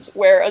sequence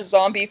where a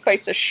zombie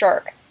fights a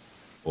shark.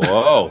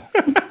 Whoa.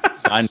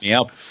 Sign me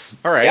up.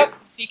 All right. Yep,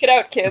 seek it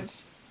out,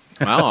 kids.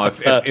 Well, if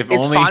Is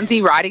only.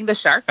 Fonzie riding the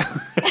shark?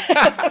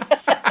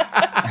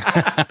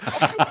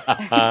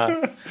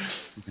 That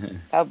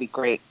would be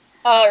great.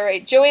 All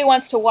right, Joey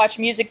wants to watch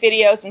music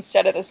videos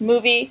instead of this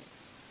movie.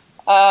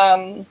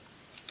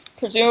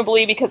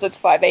 Presumably because it's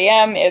 5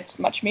 a.m., it's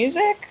much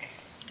music.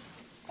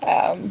 They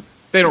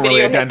don't really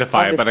Video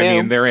identify hits, it, but I I mean,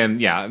 assume.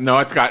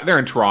 they're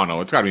in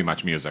Toronto. It's got to be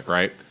much music,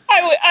 right?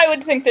 I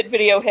would think that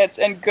Video Hits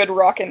and Good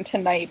Rockin'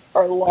 Tonight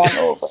are long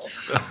over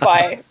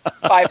by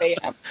 5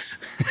 a.m.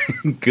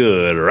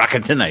 Good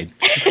rockin' tonight.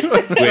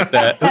 With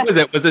who was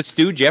it? Was it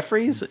Stu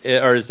Jeffries,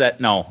 or is that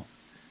no?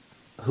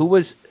 Who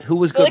was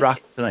Good like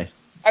rockin' tonight?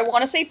 I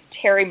want to say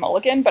Terry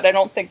Mulligan, but I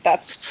don't think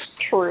that's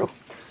true.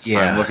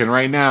 I'm looking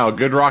right now.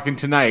 Good Rockin'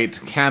 Tonight,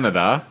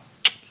 Canada.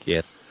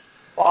 Yeah.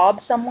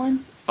 Bob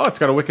someone? Oh, it's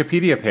got a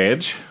Wikipedia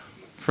page.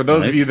 For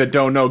those of you that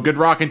don't know, Good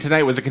Rockin'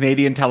 Tonight was a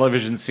Canadian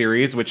television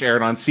series which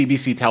aired on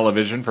CBC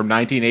television from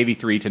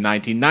 1983 to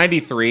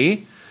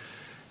 1993.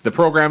 The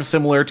program,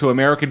 similar to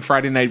American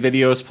Friday Night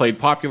Videos, played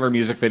popular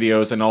music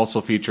videos and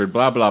also featured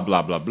blah, blah,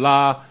 blah, blah,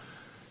 blah.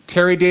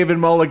 Terry David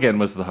Mulligan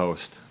was the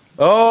host.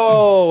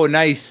 Oh,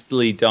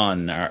 nicely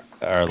done,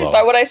 Arlo. Is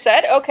that what I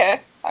said? Okay.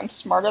 I'm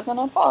smarter than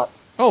I thought.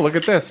 Oh, look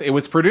at this. It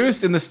was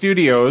produced in the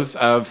studios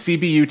of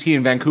CBUT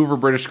in Vancouver,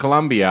 British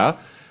Columbia,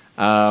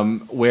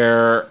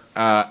 where...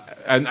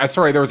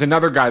 sorry, there was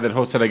another guy that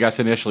hosted, I guess,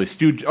 initially.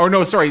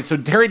 So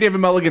Terry David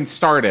Mulligan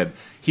started.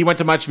 He went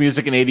to Much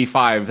Music in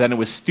 85. Then it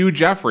was Stu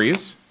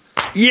Jeffries.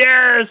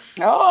 Yes!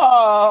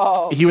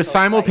 Oh! He was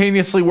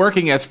simultaneously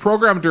working as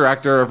program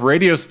director of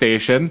radio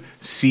station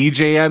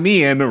CJME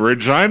in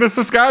Regina,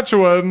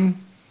 Saskatchewan.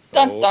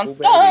 Dun, dun,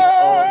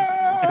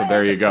 dun! So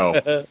there you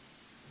go.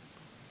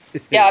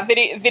 Yeah,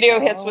 video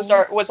Hits was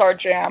our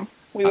jam.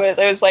 It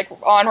was like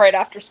on right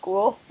after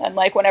school, and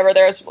like whenever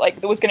there was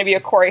going to be a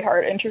Corey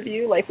Hart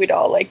interview, like we'd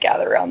all like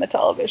gather around the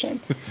television.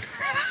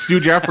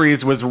 Stu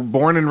Jeffries was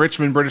born in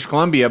Richmond, British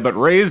Columbia, but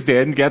raised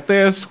in, get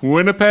this,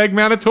 Winnipeg,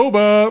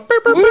 Manitoba.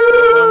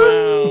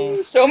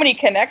 So many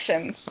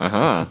connections.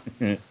 Uh-huh.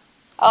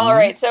 All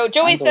right, so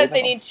Joey says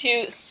they need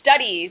to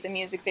study the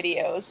music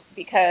videos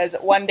because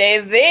one day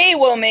they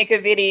will make a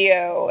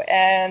video,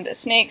 and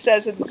Snake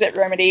says that Zit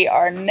Remedy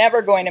are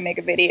never going to make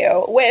a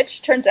video,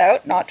 which turns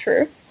out not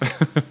true.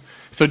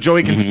 So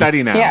Joey can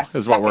study now, Yes.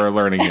 is what we're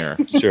learning here.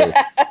 Sure.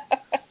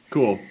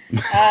 Cool.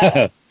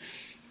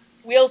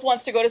 Wheels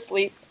wants to go to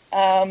sleep.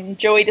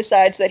 Joey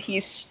decides that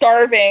he's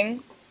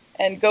starving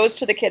and goes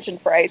to the kitchen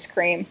for ice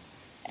cream,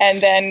 and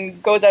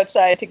then goes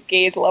outside to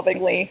gaze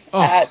lovingly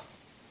at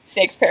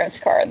Snake's parents'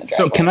 car in the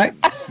driveway. So can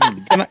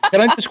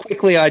I just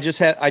quickly? I just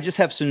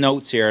have some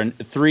notes here, and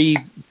 3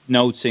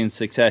 notes in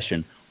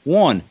succession.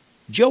 1,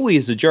 Joey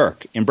is a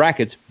jerk. In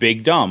brackets,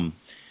 big dumb.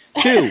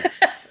 2,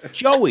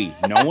 Joey,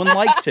 no one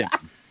likes him.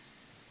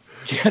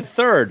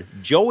 3rd,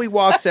 Joey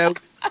walks out.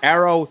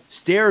 Arrow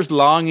stares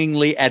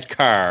longingly at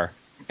car,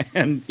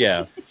 and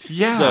Yeah.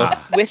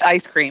 With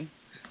ice cream.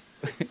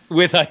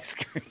 with ice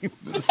cream.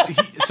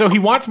 So he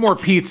wants more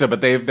pizza,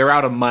 but they're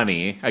out of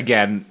money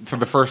again for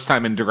the first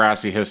time in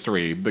Degrassi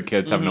history. The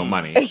kids have no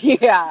money.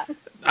 Yeah.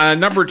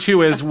 Number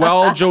 2 is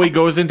Joey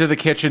goes into the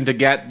kitchen to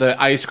get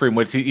the ice cream,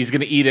 which he's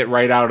going to eat it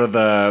right out of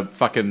the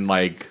fucking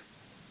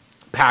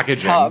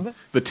packaging,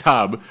 the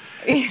tub.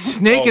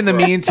 Snake, in the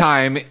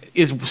meantime,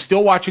 is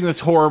still watching this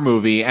horror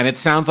movie, and it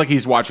sounds like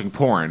he's watching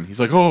porn. He's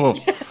like, oh,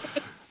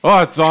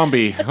 it's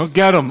zombie. Oh,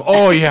 get him.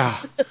 Oh, yeah.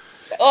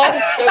 Oh,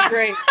 that's so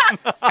great.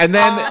 And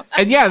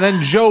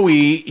then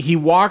Joey, he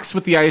walks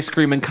with the ice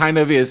cream and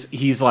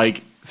he's like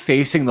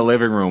facing the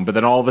living room, but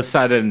then all of a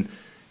sudden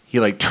he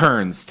like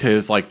turns to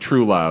his like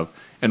true love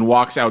and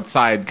walks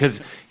outside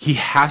because he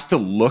has to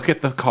look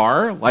at the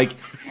car. Like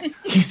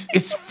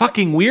it's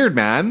fucking weird,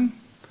 man.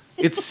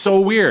 It's so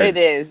weird. It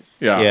is.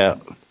 Yeah.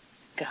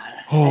 God.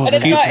 Oh,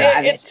 And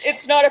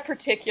it's not a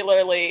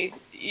particularly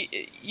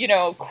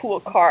cool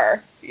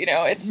car.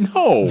 It's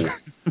no.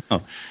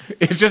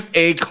 It's just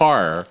a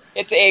car.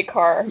 It's a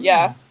car,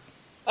 yeah.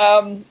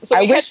 So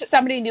I wish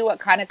somebody knew what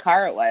kind of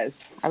car it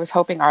was. I was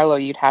hoping, Arlo,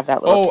 you'd have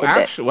that little tidbit.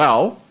 Actually,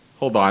 well,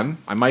 hold on.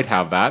 I might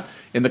have that.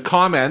 In the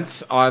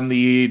comments on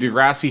the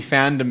Degrassi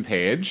fandom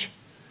page,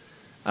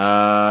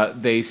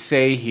 they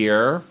say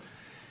here,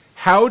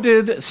 how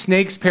did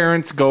Snake's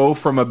parents go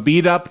from a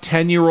beat-up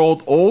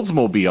 10-year-old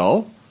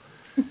Oldsmobile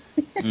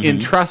in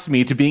Trust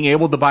Me to being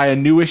able to buy a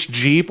newish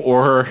Jeep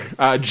or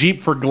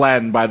Jeep for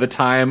Glenn by the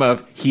time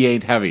of He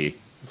Ain't Heavy?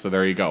 So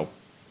there you go. I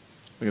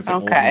think it's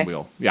an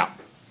Oldsmobile. Yeah.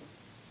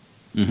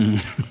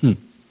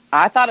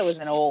 I thought it was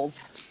an old.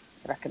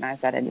 I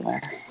recognize that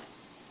anywhere.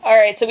 All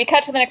right, so we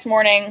cut to the next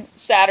morning,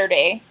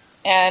 Saturday,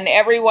 and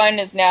everyone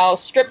is now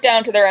stripped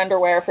down to their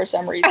underwear for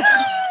some reason.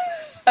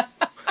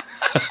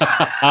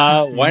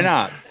 Why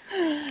not?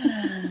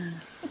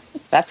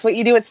 That's what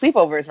you do at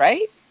sleepovers,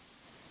 right?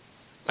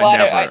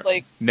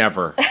 Well,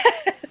 Never.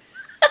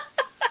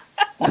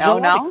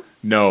 No.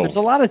 No. There's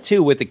a lot of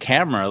too with the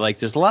camera. Like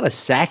there's a lot of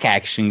sack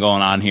action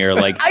going on here.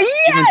 Like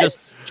even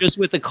just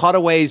with the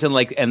cutaways and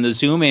the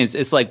zoom ins,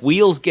 it's like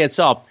Wheels gets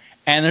up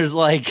and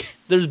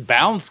there's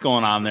bounce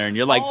going on there, and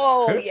you're like,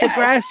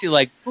 Degrassi,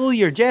 like pull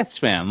your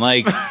jets, man.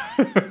 Like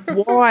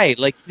why?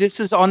 Like this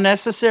is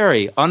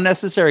unnecessary.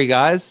 Unnecessary,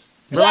 guys.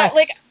 Yeah,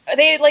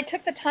 they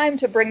took the time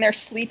to bring their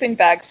sleeping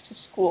bags to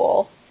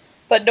school,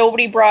 but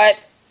nobody brought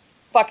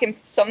fucking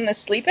something to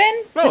sleep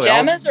in,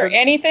 pajamas or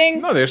anything.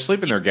 No, they're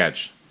sleeping their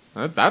gedge.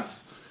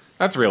 That's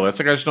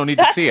realistic. I just don't need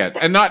to see it,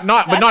 and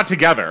not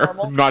together.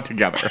 normal. Not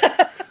together.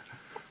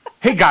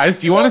 Hey, Hey guys,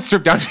 do you want to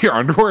strip down to your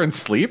underwear and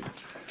sleep?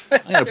 I'm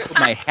gonna put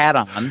my hat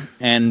on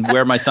and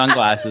wear my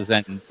sunglasses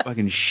and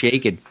fucking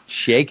shake it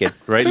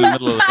right in the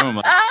middle of the room.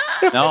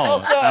 Like, no,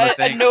 Also, not a a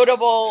thing.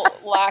 notable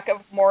lack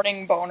of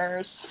morning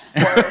boners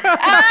were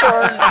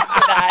concerned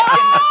for that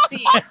in the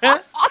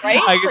scene,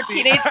 right? I can For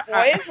see- teenage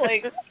boys,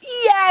 like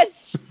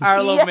Yes.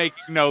 Arlo Yeah.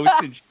 making notes,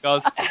 and she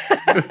goes,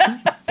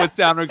 puts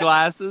down her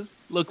glasses,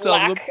 looks over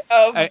lack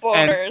of and,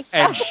 boners.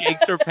 and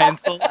shakes her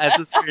pencil at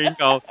the screen.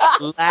 Go,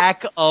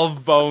 lack of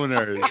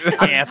boners.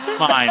 Yeah,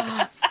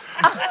 fine.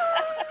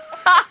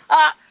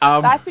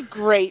 That's a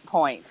great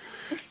point.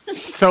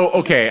 So,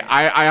 okay,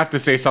 I have to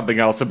say something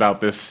else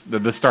about this,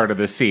 the start of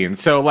this scene.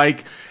 So,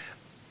 like,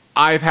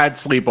 I've had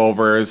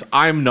sleepovers.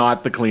 I'm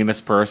not the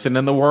cleanest person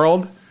in the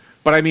world.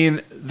 But, I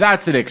mean,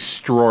 that's an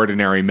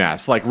extraordinary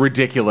mess. Like,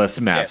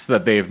 ridiculous mess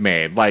that they've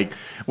made. Like,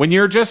 when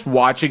you're just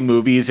watching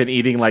movies and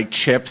eating, like,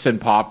 chips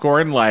and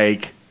popcorn,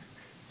 like,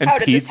 and How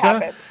did pizza. this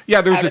happen?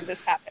 Yeah, How did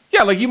this happen?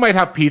 Yeah, like, you might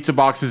have pizza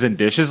boxes and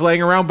dishes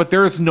laying around, but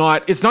it's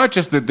not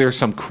just that there's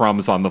some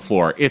crumbs on the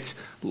floor. It's,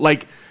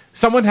 like,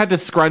 someone had to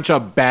scrunch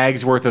up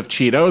bags worth of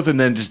Cheetos and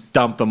then just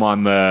dump them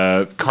on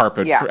the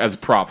carpet Yeah. as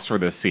props for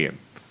this scene.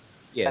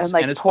 Yes, And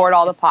like it's poured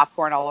all the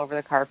popcorn all over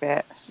the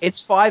carpet.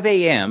 It's 5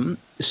 a.m.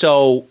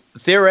 So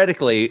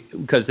theoretically,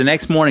 because the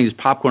next morning is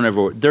popcorn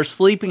everywhere, they're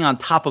sleeping on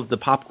top of the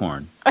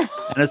popcorn. And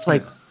it's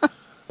like,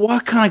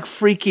 what kind of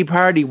freaky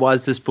party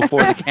was this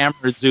before the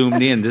camera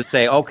zoomed in to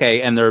say,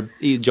 okay, and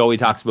Joey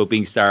talks about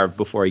being starved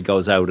before he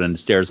goes out and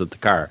stares at the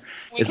car.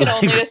 We It's can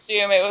like- only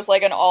assume it was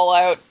like an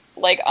all-out,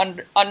 like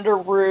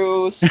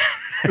underoos,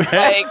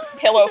 like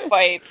pillow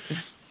fight.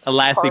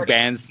 Elastic Party.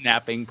 band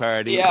snapping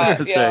party. Yeah,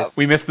 It's yeah. like,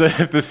 We missed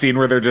the scene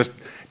where they're just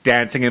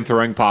dancing and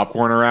throwing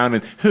popcorn around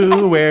and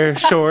who wears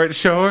short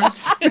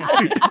shorts?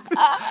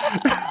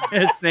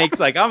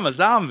 Snake's like, I'm a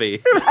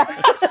zombie.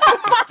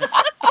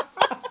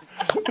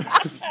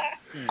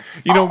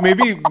 You know,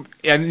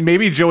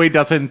 maybe Joey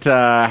doesn't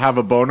have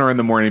a boner in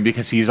the morning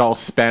because he's all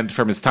spent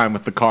from his time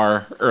with the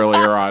car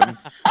earlier on.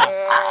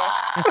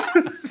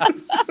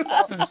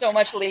 So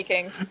much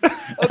leaking.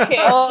 Okay,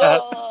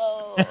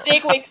 so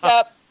Snake wakes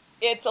up.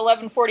 It's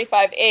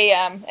 11:45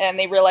 a.m. and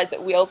they realize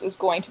that Wheels is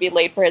going to be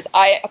late for his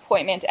eye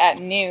appointment at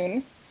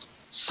noon.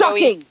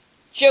 Shocking.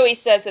 Joey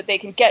says that they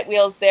can get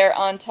Wheels there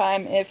on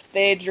time if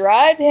they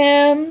drive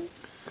him.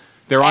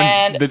 They're on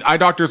And- the eye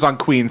doctor's on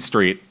Queen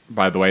Street,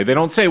 by the way. They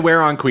don't say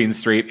where on Queen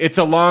Street. It's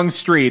a long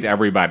street,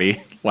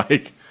 everybody.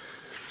 Like,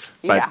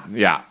 but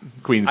yeah,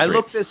 Queen I Street.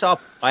 looked this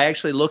up. I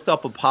actually looked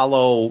up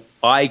Apollo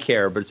Eye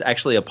Care, but it's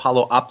actually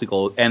Apollo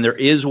Optical, and there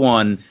is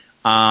one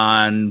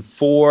on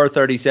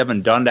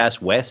 437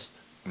 Dundas West.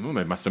 Ooh,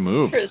 they must have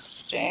moved.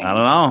 Interesting. I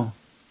don't know.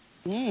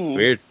 Mm.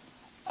 Weird.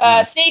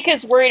 Snake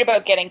is worried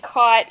about getting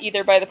caught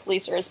either by the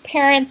police or his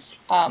parents.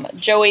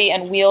 Joey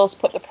and Wheels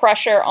put the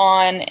pressure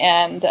on,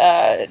 and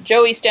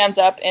Joey stands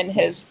up in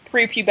his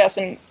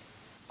prepubescent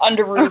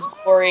underoos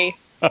glory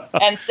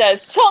and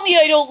says, "Tell me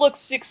I don't look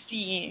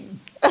 16."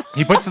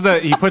 He puts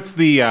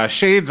the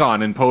shades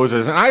on and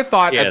poses, and I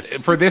thought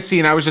Yes. for this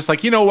scene, I was just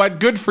like, you know what,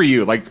 good for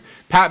you, like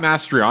Pat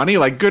Mastriani,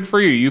 like good for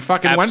you, you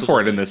fucking went for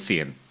it in Absolutely. this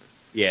scene.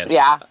 Yes.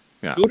 Yeah.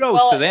 Yeah. Kudos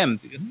Well- to them.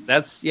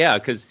 That's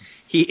because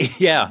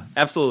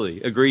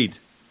absolutely agreed.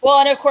 Well,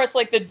 and of course,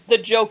 like the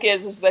joke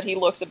is that he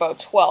looks about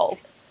 12.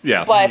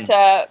 Yes. But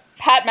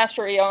Pat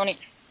Mastroianni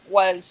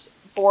was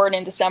born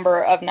in December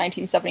of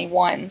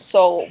 1971.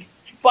 So,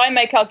 by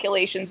my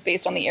calculations,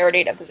 based on the air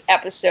date of this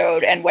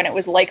episode and when it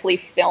was likely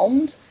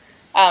filmed,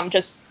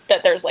 just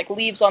that there's like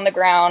leaves on the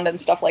ground and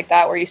stuff like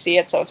that where you see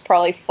it. So it's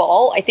probably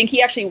fall. I think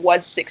he actually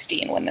was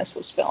 16 when this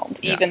was filmed,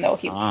 Yeah. even though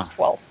he was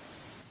 12.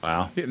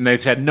 Wow. And they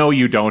said, no,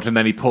 you don't. And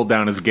then he pulled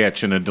down his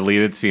gitch in a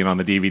deleted scene on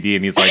the DVD,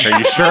 and he's like, are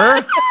you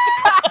sure?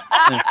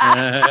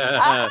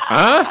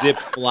 Huh? Zip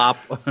flop.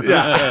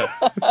 Yeah.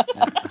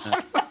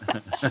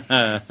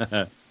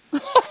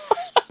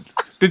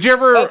 Did you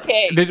ever?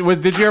 Okay.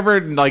 Did you ever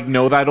like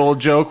know that old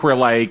joke where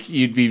like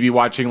you'd be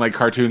watching like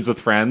cartoons with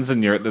friends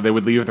and they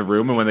would leave the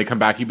room and when they come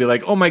back you'd be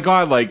like, oh my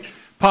god, like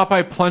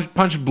Popeye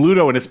punched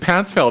Bluto and his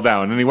pants fell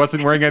down and he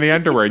wasn't wearing any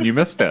underwear and you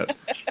missed it.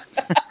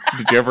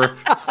 Did you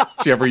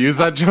ever use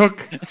that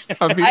joke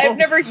on people? I have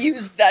never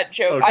used that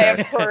joke. I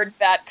Okay. have heard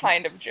that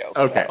kind of joke.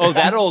 Okay. Oh,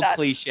 that old That-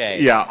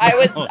 cliche. Yeah.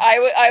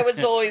 I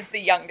was always the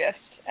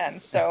youngest, and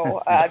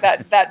so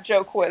that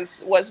joke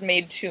was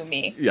made to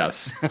me.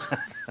 Yes.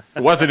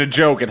 It wasn't a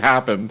joke. It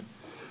happened.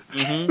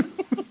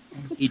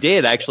 He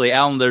did actually,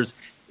 Alan. There was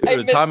a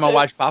missed time I it.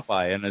 watched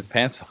Popeye and his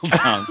pants fell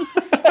down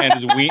and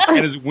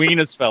his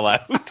weenus fell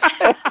out.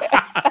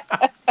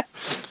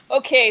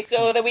 Okay,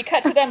 so then we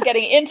cut to them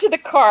getting into the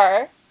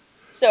car.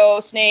 So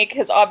Snake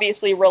has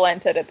obviously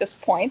relented at this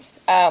point.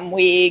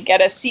 We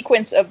get a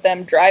sequence of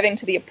them driving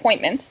to the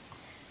appointment.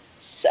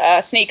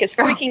 Snake is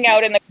freaking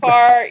out in the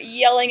car,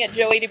 yelling at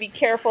Joey to be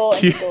careful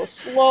and to go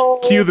slow.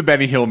 Cue the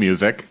Benny Hill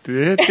music.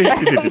 Yeah.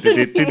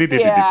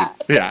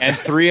 And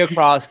three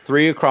across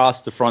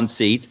the front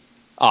seat.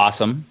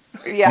 Awesome.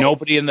 Yes.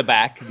 Nobody in the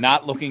back,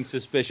 not looking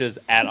suspicious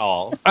at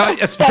all.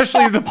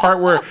 Especially the part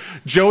where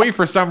Joey,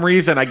 for some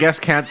reason, I guess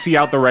can't see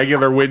out the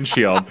regular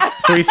windshield.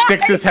 So he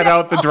sticks his head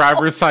out the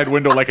driver's side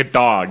window like a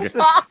dog.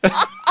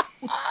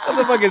 What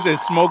the fuck is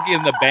this, Smokey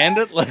and the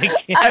Bandit?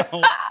 Like, you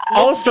know,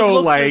 Also,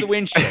 look through like, the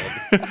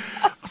windshield.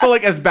 so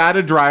like as bad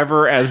a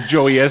driver as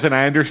Joey is, and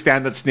I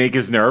understand that Snake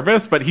is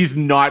nervous, but he's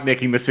not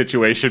making the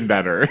situation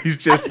better. He's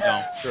just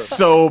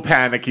so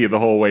panicky the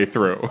whole way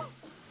through.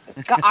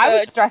 God, I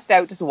was stressed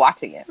out just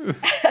watching it.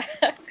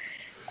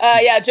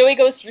 Yeah, Joey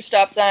goes through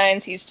stop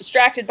signs. He's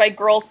distracted by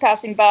girls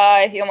passing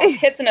by. He almost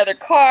hits another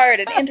car at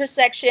an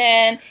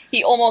intersection.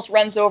 He almost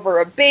runs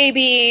over a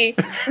baby.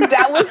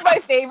 That was my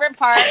favorite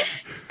part.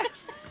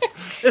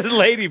 This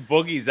lady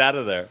boogies out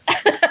of there.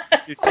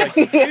 She's like,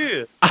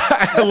 "Ew."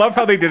 I love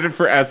how they did it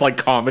as like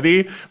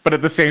comedy, but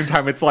at the same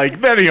time, it's like,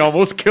 then he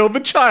almost killed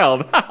the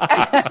child.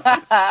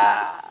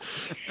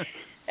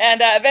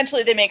 And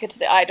eventually they make it to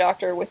the eye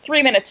doctor with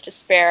 3 minutes to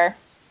spare.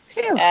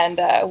 Phew. And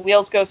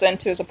Wheels goes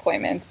into his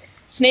appointment.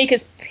 Snake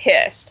is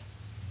pissed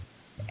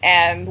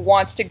and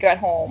wants to get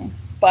home.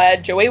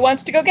 But Joey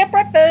wants to go get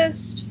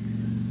breakfast,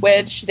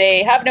 which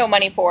they have no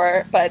money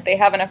for, but they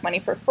have enough money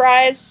for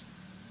fries.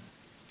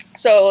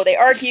 So they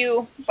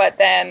argue, but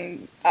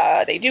then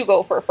they do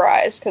go for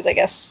fries because I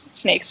guess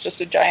Snake's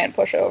just a giant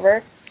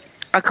pushover.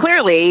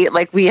 Clearly,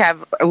 like, we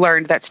have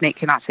learned that Snake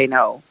cannot say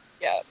no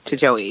Yeah. to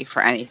Joey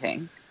for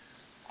anything.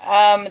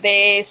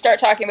 They start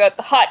talking about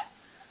the hot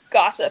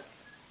gossip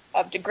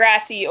of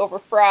Degrassi over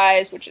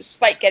fries, which is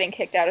Spike getting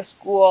kicked out of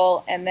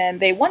school, and then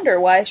they wonder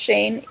why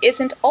Shane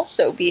isn't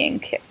also being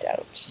kicked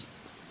out.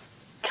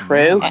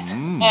 True.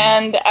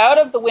 And out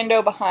of the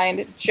window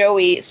behind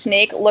Joey,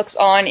 Snake looks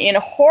on in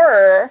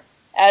horror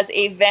as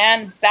a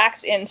van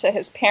backs into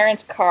his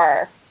parents'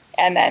 car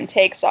and then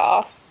takes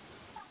off.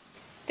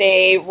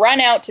 They run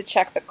out to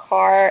check the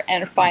car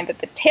and find that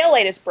the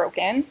taillight is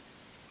broken.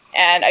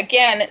 And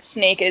again,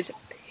 Snake is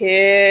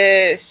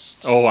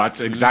pissed. Oh,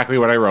 that's exactly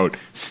what I wrote.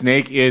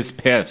 Snake is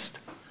pissed.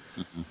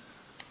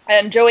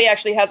 And Joey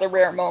actually has a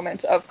rare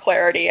moment of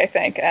clarity, I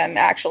think, and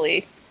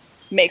actually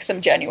makes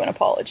some genuine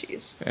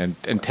apologies. And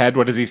Ted,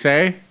 what does he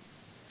say?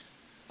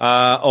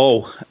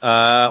 Trust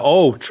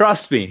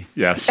me.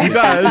 Yes, he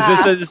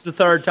does. This is the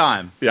third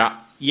time. Yeah.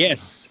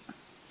 Yes,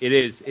 it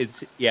is.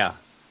 It's, yeah.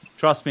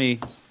 Trust me.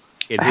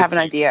 I have an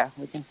idea.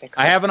 We can fix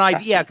it. I have an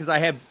idea because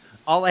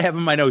all I have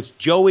in my notes,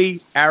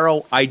 Joey,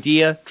 arrow,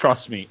 idea,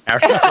 trust me.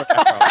 Arrow.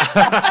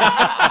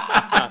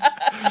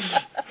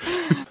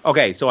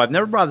 Okay, so I've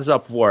never brought this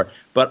up before,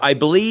 but I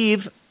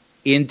believe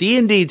in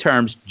D&D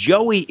terms,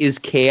 Joey is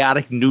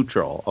chaotic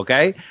neutral,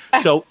 okay?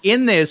 So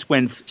in this,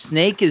 when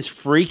Snake is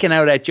freaking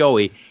out at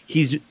Joey,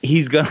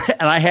 he's gonna,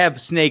 and I have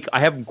Snake,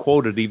 I have him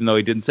quoted even though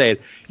he didn't say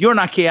it, you're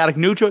not chaotic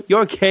neutral,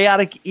 you're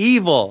chaotic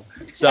evil.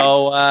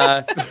 So,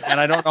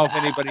 and I don't know if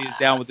anybody is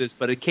down with this,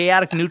 but a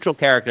chaotic neutral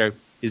character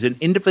is an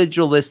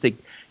individualistic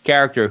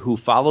character who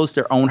follows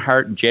their own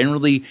heart and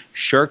generally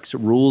shirks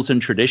rules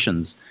and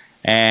traditions.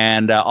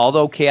 And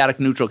although chaotic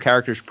neutral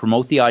characters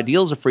promote the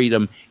ideals of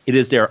freedom, it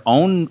is their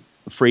own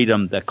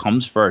freedom that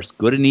comes first.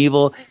 Good and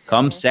evil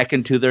come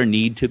second to their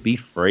need to be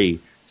free.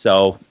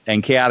 So,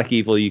 and chaotic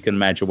evil, you can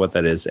imagine what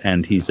that is.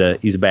 And he's a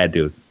bad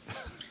dude.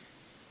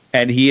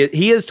 And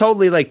he is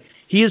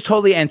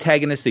totally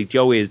antagonistic.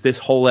 Joey is this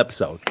whole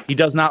episode. He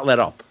does not let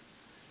up.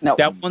 No.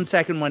 That 1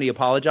 second when he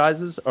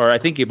apologizes, or I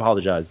think he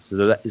apologizes.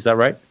 Is that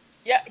right?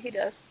 Yeah, he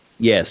does.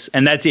 Yes,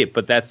 and that's it.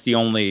 But that's the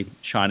only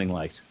shining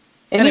light.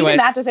 And Anyway. even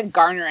that doesn't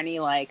garner any,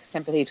 like,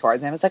 sympathy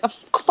towards him. It's like,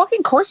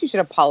 fucking course you should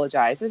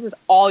apologize. This is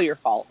all your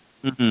fault.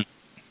 Mm-hmm.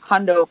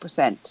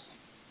 100%.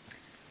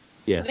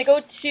 Yes. They go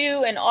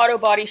to an auto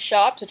body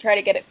shop to try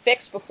to get it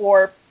fixed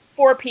before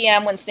 4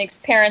 p.m. when Snake's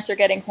parents are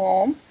getting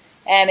home.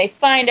 And they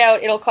find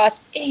out it'll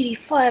cost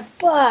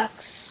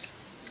 $85.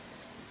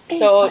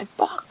 So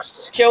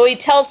 $85. Joey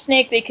tells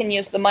Snake they can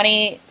use the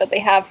money that they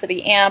have for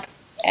the amp,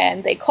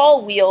 and they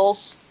call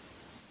Wheels,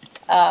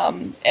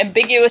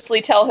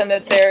 ambiguously tell him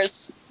that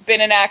there's been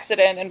an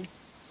accident and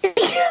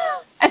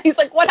And he's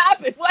like, what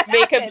happened?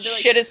 make him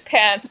shit his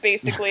pants,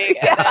 basically,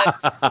 and then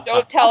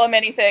don't tell him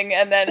anything,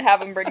 and then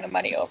have him bring the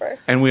money over.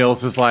 And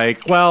Wheels is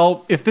like,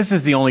 well, if this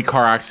is the only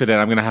car accident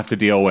I'm going to have to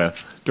deal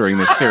with during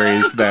this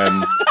series,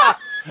 then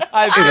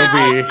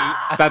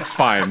that's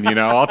fine. You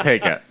know, I'll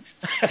take it.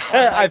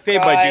 I paid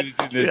my God. dues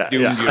in this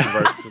doomed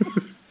universe.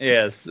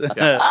 Yes.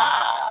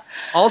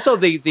 Also,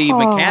 the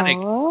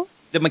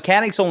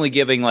mechanic's only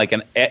giving like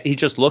he's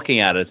just looking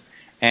at it,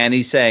 and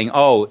he's saying,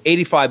 "Oh,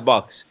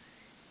 $85."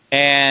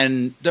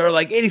 And they're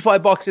like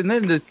 $85, and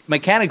then the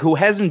mechanic who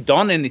hasn't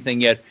done anything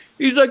yet,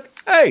 he's like,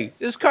 "Hey,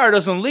 this car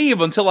doesn't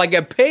leave until I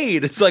get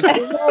paid." It's like,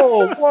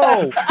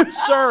 whoa,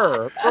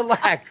 sir,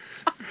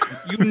 relax.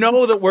 You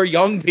know that we're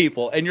young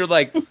people, and you're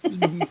like,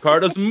 "Car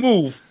doesn't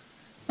move."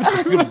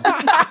 Like,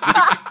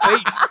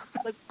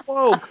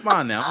 whoa, come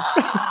on now.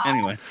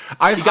 Anyway,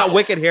 he got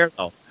wicked hair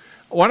though.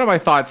 One of my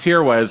thoughts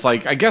here was,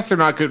 like, I guess they're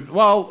not good.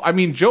 Well, I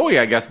mean, Joey,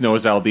 I guess,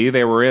 knows LD.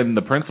 They were in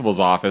the principal's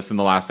office in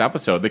the last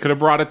episode. They could have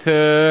brought it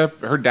to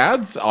her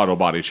dad's auto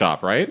body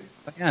shop, right?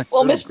 Yeah,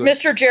 Well, true, good.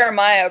 Mr.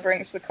 Jeremiah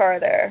brings the car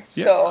there,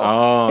 so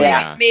Oh,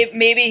 Yeah. yeah.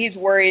 maybe he's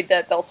worried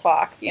that they'll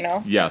talk. You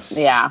know. Yes.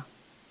 Yeah,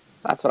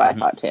 that's what I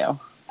thought too.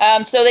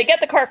 So they get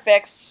the car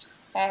fixed.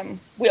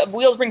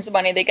 Wheels brings the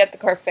money. They get the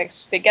car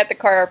fixed. They get the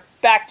car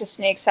back to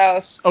Snake's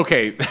house.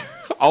 Okay.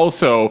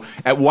 Also,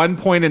 at one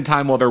point in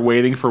time while they're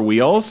waiting for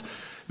Wheels,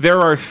 there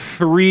are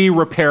 3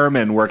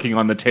 repairmen working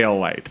on the tail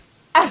light.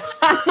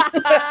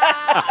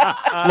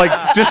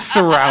 Like, just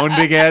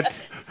surrounding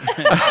it.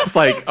 It's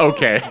like,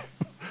 okay.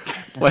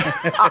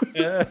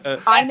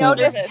 I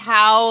noticed service.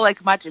 how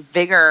like much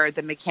vigor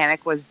the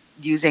mechanic was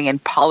using in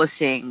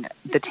polishing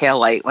the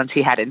taillight once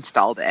he had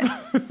installed it.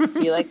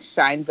 He like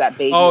shines that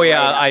baby. Oh yeah,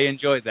 right up. I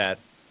enjoyed that.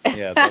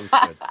 Yeah, that was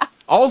good.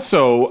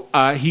 Also,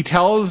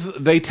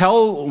 they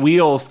tell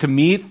Wheels to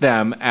meet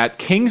them at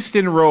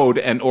Kingston Road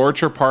and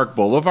Orchard Park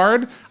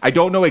Boulevard. I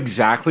don't know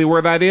exactly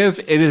where that is.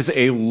 It is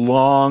a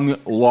long,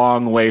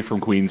 long way from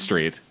Queen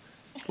Street.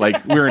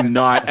 Like, we're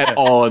not at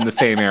all in the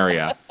same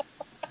area.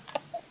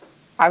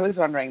 I was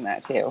wondering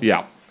that too.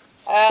 Yeah.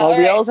 Well, all right.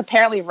 Wheels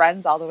apparently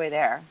runs all the way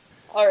there.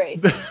 All right.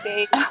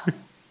 They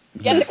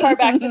get the car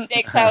back to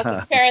Snake's house.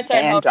 His parents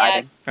aren't And home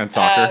driving. yet. And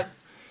soccer.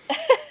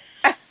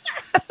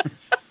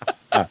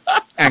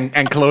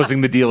 And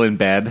closing the deal in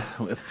bed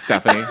with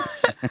Stephanie.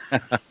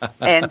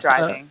 And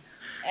driving.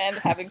 And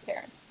having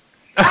parents.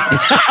 And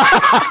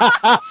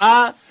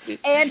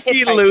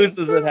He hitchhiking.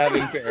 loses at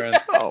having parents.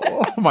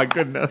 Oh, my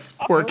goodness.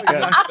 Poor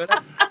kid.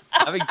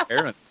 Having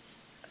parents.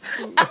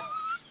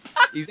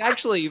 He's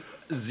actually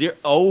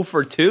 0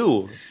 for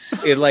 2.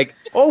 Like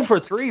 0 for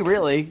 3,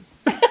 really.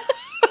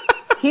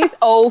 He's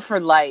O for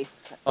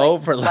life. Oh,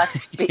 for Let's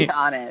life. be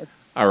honest.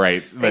 All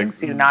right. Things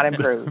do not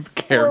improve.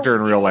 Character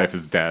in real life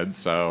is dead,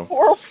 so.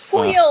 Poor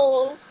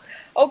Wheels.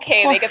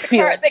 Okay, they get the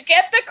car. They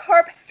get the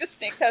car back to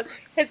Snake's house.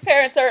 His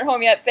parents aren't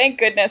home yet, thank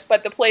goodness.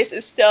 But the place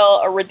is still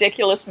a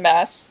ridiculous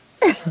mess.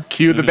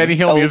 Cue the Benny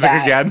Hill So music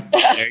bad. again.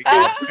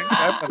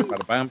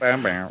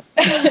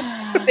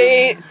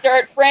 They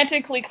start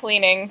frantically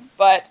cleaning,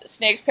 but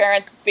Snake's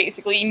parents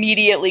basically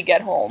immediately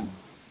get home,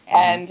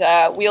 and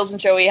Wheels and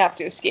Joey have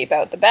to escape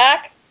out the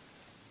back.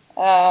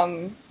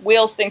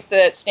 Wheels thinks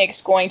that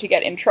Snake's going to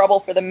get in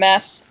trouble for the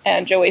mess,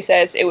 and Joey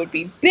says it would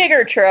be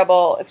bigger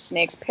trouble if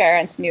Snake's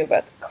parents knew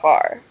about the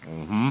car.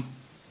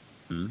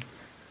 Mm-hmm.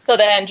 So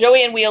then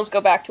Joey and Wheels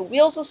go back to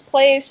Wheels'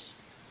 place.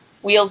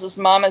 Wheels'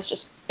 mom is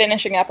just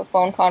finishing up a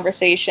phone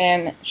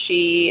conversation.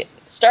 She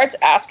starts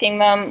asking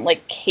them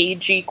like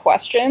cagey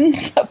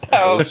questions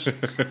about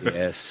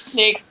Yes.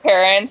 Snake's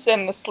parents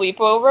and the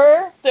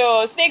sleepover.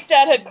 So Snake's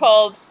dad had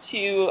called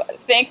to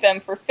thank them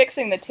for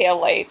fixing the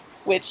taillight,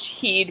 which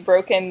he'd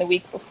broken the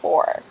week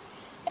before.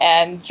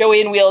 And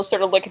Joey and Wheels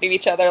sort of look at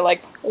each other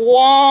like,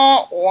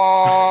 wah,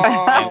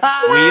 wah.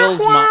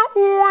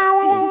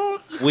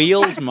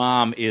 Wheels'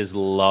 mom is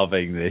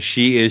loving this.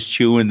 She is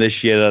chewing the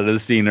shit out of the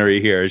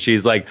scenery here.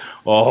 She's like,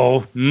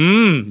 oh,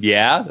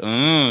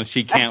 yeah,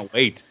 she can't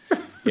wait.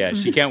 Yeah,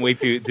 she can't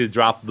wait to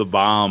drop the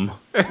bomb.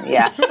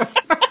 Yes.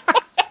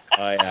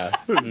 Oh, yeah.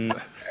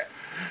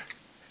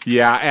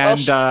 Yeah,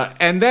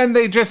 and then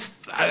they just,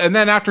 and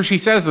then after she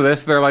says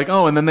this, they're like,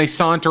 oh, and then they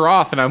saunter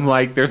off, and I'm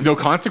like, there's no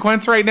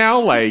consequence right now?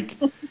 Like,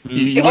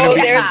 you Oh, wouldn't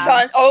be,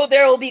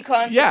 there will be yeah,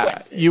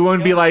 consequences. you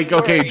wouldn't be Don't like,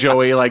 okay, worry.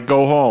 Joey, like,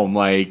 go home,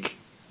 like,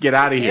 get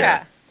out of here.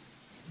 Yeah.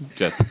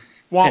 Just,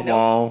 wah,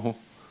 wah.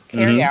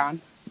 Carry on.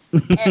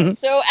 And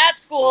so at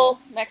school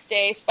next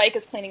day, Spike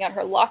is cleaning out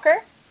her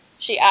locker.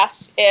 She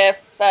asks if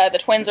the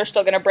twins are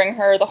still going to bring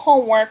her the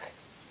homework.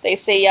 They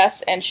say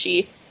yes, and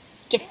she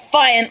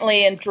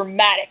defiantly and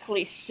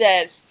dramatically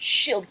says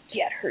she'll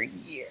get her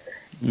year.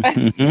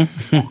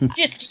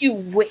 Just you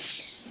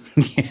wait.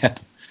 Yeah.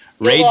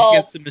 Rage all-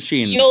 Against the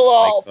Machine. You'll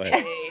all Like, go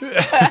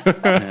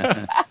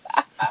ahead.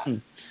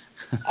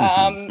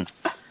 pay.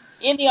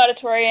 In the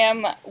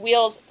auditorium,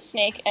 Wheels,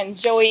 Snake, and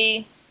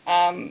Joey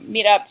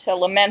meet up to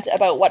lament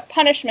about what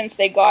punishments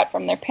they got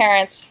from their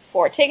parents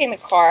for taking the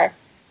car.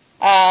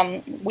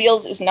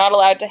 Wheels is not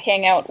allowed to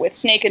hang out with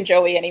Snake and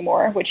Joey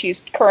anymore, which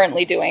he's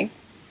currently doing.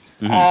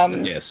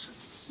 Yes.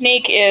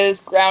 Snake is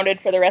grounded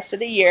for the rest of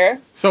the year.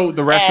 So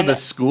the rest of And- the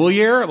school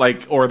year,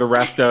 like, or the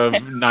rest of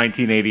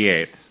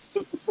 1988?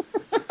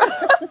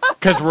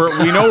 Because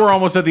we know we're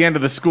almost at the end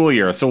of the school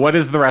year. So what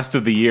is the rest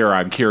of the year?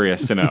 I'm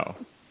curious to know.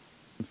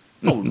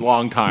 It's a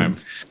long time.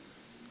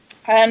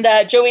 And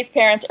Joey's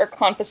parents are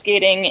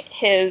confiscating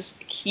his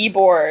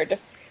keyboard.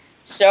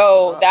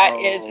 So that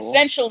is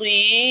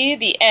essentially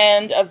the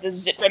end of the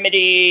Zit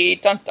Remedy.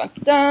 Dun, dun,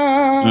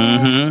 dun.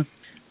 Mm-hmm.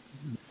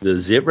 The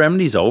zip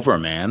remedy's over,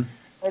 man.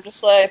 They're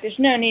just like, there's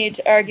no need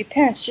to argue.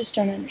 Parents just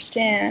don't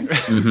understand.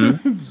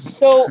 Mm-hmm.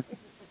 So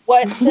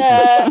what?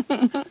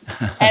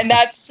 And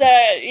that's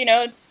that's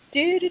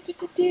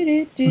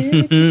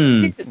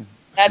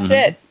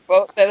it.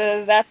 Well,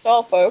 that's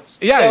all, folks.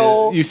 Yeah,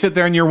 So, you sit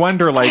there and you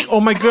wonder, like, oh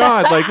my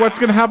god, like, what's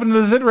going to happen to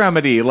the Zit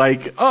Remedy?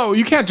 Like, oh,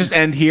 you can't just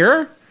end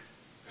here.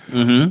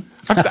 Mm-hmm.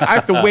 I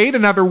have to wait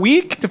another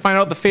week to find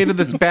out the fate of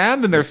this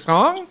band and their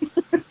song?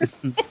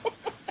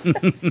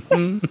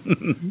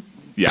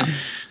 Yeah.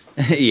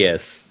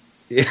 Yes.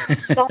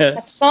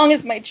 That song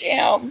is my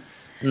jam.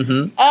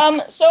 Mm-hmm.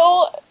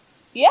 So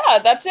yeah,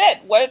 that's it.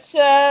 What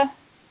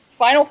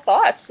final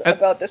thoughts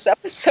about this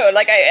episode?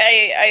 Like,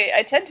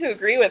 I tend to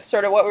agree with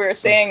sort of what we were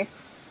saying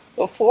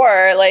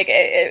before. Like,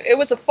 it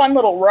was a fun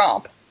little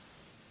romp,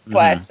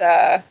 but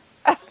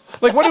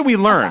like, what did we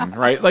learn?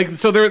 Right? Like,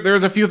 so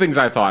there's a few things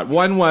I thought.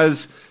 One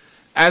was,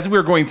 as we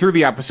were going through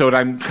the episode,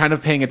 I'm kind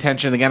of paying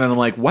attention again, and I'm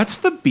like, what's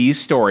the B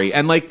story?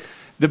 And like,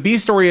 the B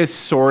story is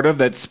sort of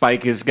that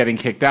Spike is getting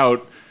kicked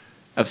out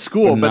of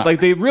school, but like,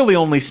 they really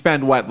only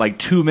spend like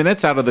 2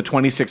 minutes out of the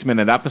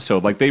 26-minute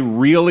episode. Like, they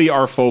really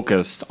are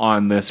focused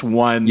on this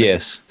one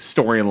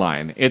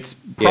storyline. It's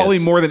probably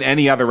more than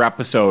any other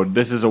episode.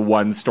 This is a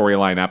one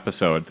storyline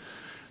episode.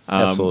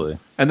 Absolutely.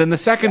 And then the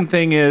second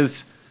thing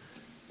is,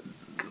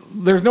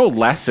 there's no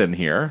lesson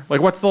here.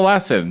 Like, what's the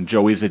lesson?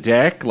 Joey's a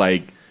dick.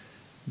 Like,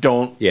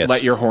 don't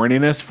let your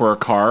horniness for a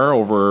car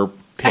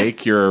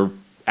overtake your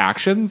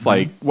actions.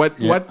 Like, what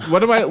did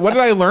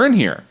I learn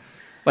here?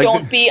 Like,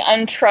 don't be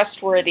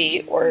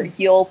untrustworthy or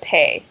you'll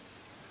pay.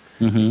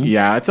 Mm-hmm.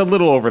 Yeah, it's a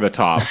little over the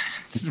top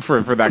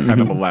for that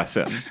kind of a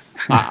lesson,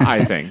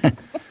 I think.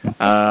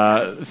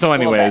 So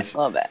anyways, a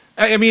little bit.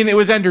 I mean, it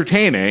was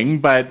entertaining,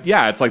 but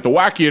yeah, it's like the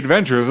wacky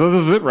adventures of the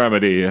Zit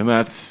Remedy, and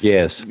that's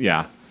yeah. So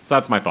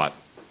that's my thought.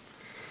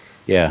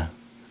 Yeah,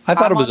 I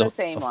thought it was on the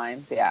same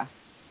lines. Yeah,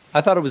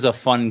 I thought it was a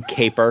fun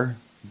caper,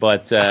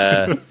 but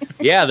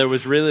yeah, there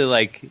was really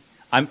like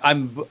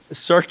I'm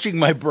searching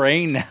my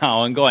brain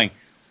now and going,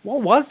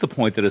 what was the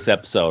point of this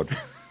episode?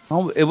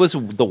 Oh, it was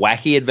the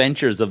wacky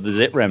adventures of the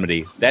Zit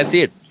Remedy. That's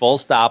it. Full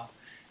stop.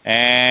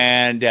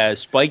 And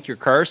Spike, you're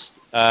cursed.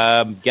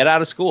 Get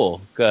out of school,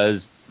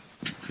 because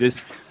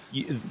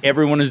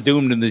everyone is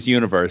doomed in this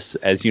universe,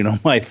 as you know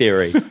my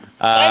theory.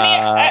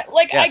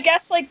 I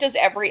guess, like, does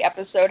every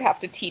episode have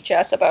to teach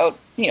us about,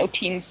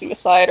 teen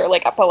suicide or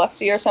like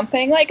epilepsy or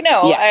something? Like,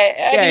 no. Yes.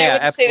 I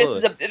wouldn't say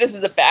absolutely. this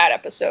is a bad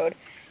episode.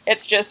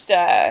 It's just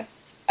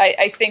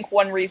I think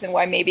one reason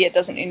why maybe it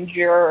doesn't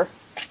endure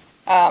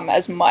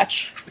as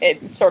much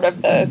in sort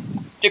of the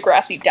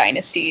Degrassi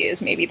dynasty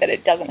is maybe that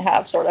it doesn't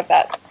have sort of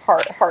that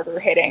harder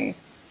hitting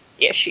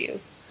issue.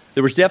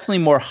 There was definitely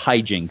more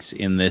hijinks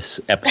in this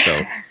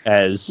episode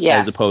as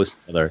opposed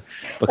to other.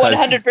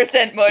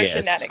 100% more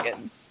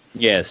shenanigans.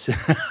 Yes.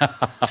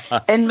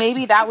 And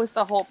maybe that was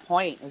the whole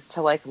point, is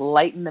to like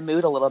lighten the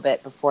mood a little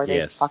bit before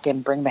they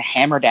fucking bring the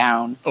hammer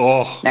down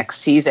next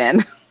season.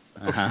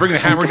 Bring the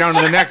hammer down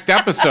in the next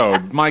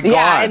episode. My God.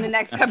 Yeah, in the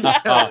next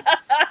episode.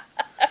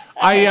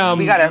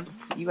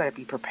 You gotta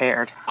be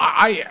prepared.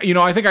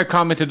 I think I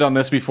commented on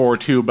this before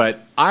too, but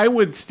I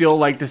would still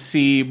like to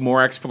see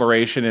more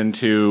exploration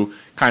into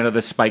kind of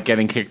the Spike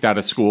getting kicked out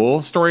of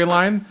school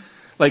storyline.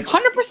 Like,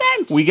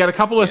 100%. We get a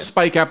couple of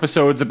Spike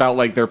episodes about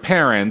like their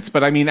parents,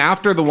 but I mean,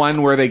 after the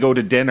one where they go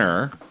to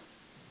dinner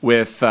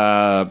with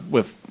her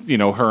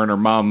and her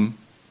mom,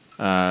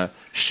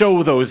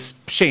 show those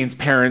Shane's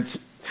parents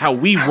how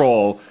we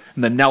roll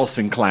in the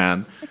Nelson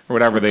clan or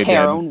whatever they did.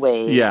 Their own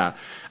way. Yeah.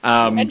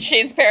 And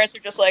Shane's parents are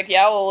just like,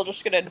 we're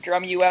just going to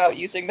drum you out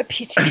using the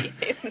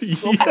PTA in the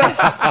school.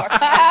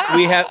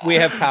 We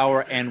have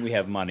power and we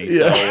have money.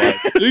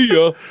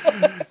 So,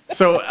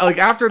 So, like,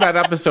 after that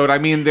episode, I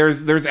mean,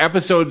 there's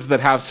episodes that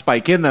have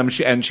Spike in them,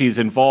 and she's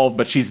involved,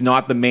 but she's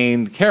not the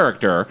main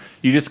character.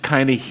 You just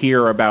kind of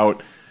hear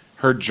about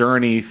her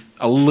journey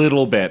a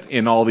little bit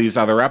in all these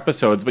other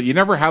episodes, but you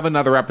never have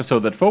another episode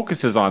that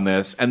focuses on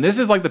this. And this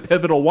is like the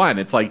pivotal one.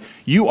 It's like,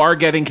 you are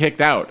getting kicked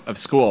out of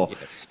school,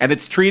 and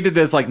it's treated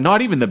as like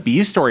not even the B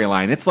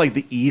storyline. It's like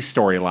the E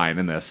storyline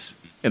in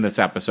this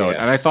episode.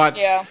 And I thought,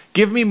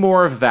 give me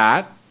more of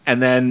that,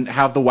 and then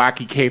have the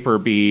wacky caper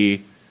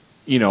be,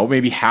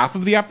 maybe half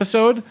of the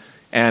episode.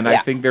 And I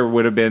think there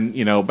would have been,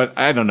 but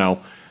I don't know.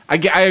 I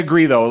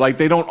agree though. Like,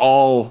 they don't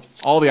all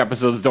the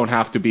episodes don't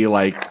have to be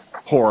like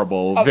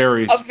horrible, a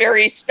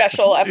very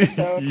special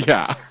episode.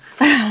 Yeah.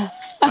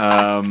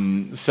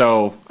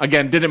 So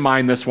again, didn't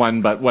mind this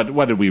one, but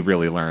what did we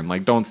really learn?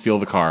 Like, don't steal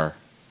the car.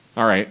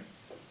 All right,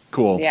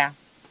 cool. Yeah.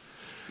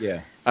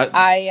 Yeah.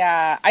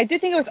 I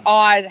did think it was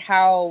odd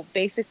how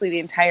basically the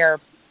entire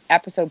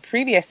episode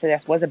previous to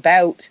this was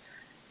about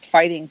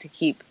fighting to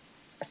keep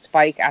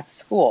Spike at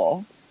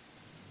school.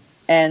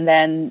 And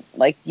then,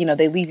 like,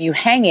 they leave you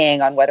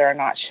hanging on whether or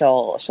not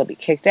she'll be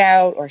kicked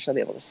out or she'll be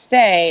able to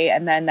stay.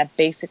 And then that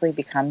basically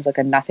becomes like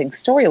a nothing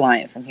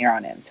storyline from here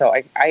on in. So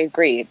I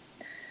agree.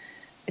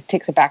 It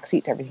takes a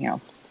backseat to everything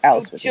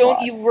else.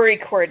 Don't you worry,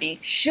 Courtney.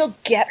 She'll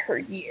get her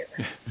year.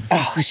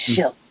 Oh,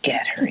 she'll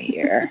get her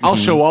year. I'll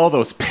show all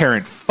those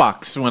parent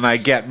fucks when I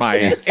get my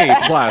A+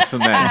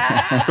 and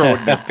then throw it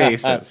in their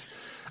faces.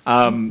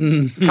 I'll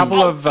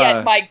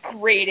get my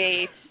grade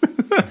 8.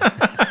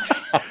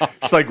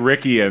 Just like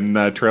Ricky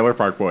and Trailer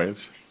Park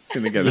Boys. He's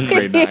going to get his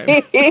grade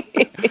 9.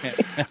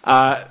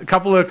 A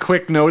couple of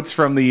quick notes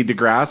from the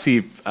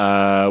Degrassi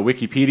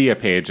Wikipedia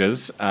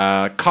pages.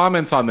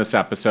 Comments on this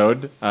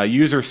episode.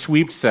 User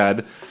Sweep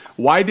said,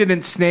 "Why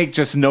didn't Snake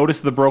just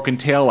notice the broken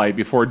taillight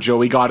before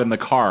Joey got in the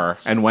car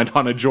and went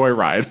on a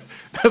joyride?"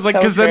 I was like,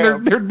 because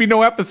then there'd be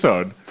no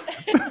episode.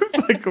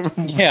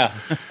 Yeah.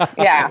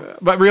 Yeah.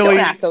 But really,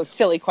 Don't ask those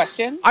silly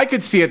questions. I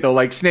could see it though.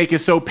 Like Snake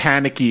is so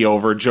panicky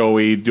over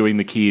Joey doing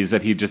the keys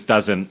that he just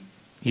doesn't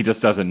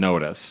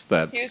notice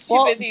that. He was too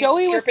Well, busy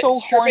Joey was so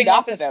horned stripping up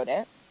off his, about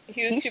it.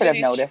 he was He too should have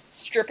busy noticed.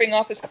 stripping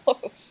off his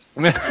clothes.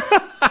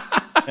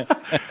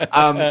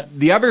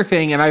 The other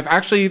thing, and I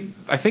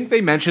think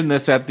they mentioned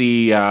this at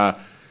the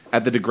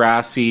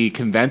Degrassi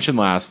convention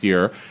last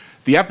year.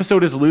 The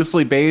episode is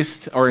loosely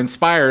based or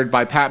inspired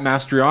by Pat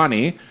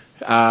Mastriani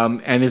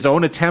and his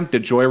own attempt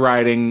at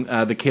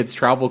joyriding the kids'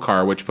 travel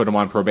car, which put him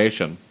on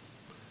probation.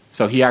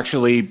 So he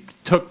actually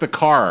took the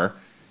car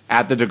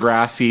at the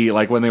Degrassi,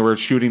 like when they were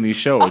shooting these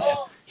shows.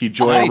 He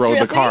joyrode really?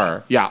 the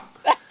car. Yeah,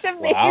 That's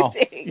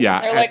amazing.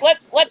 yeah. They're like,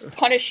 let's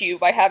punish you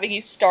by having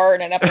you star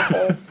in an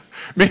episode.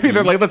 Maybe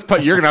they're like,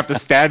 you're gonna have to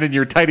stand in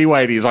your tighty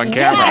whities on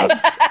camera.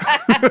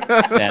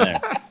 Stand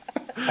there.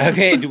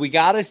 Okay, do we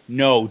got it?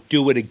 No,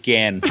 do it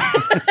again.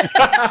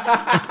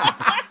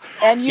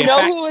 And you Get know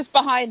back- who was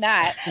behind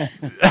that?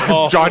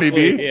 Oh, Johnny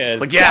B. yes.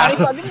 It's like, Johnny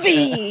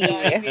yeah,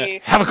 fucking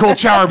B. have a cold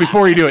shower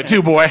before you do it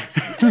too, boy.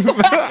 You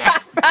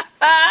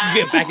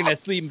get back in that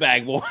sleeping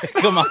bag, boy.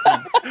 Come on.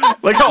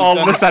 Like how all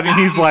of a sudden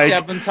he's like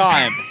 7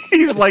 times.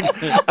 he's like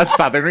a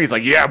southerner. He's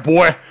like, yeah,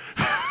 boy.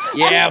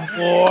 Yeah,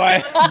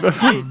 boy.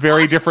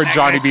 Very different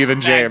Johnny B than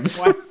James.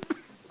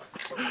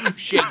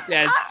 Shake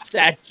that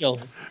satchel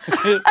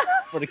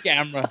for the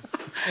camera.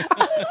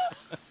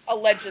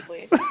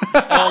 Allegedly.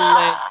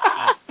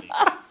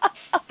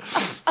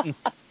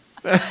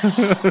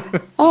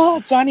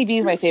 Oh, Johnny B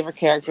is my favorite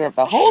character of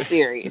the whole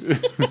series.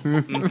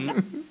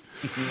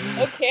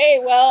 Okay,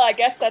 well, I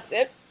guess that's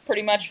it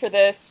pretty much for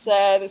this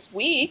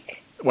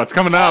week. What's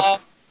coming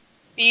up?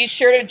 Be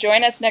sure to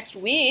join us next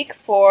week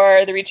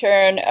for the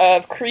return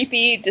of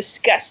creepy,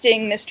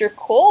 disgusting Mr.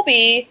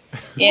 Colby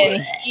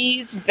in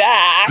He's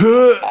Back.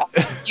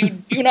 You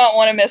do not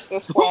want to miss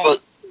this one,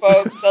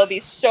 folks. There'll be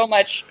so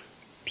much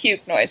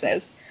puke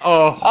noises.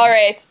 Oh, All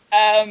right.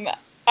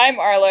 I'm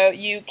Arlo.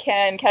 You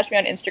can catch me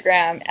on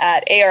Instagram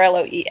at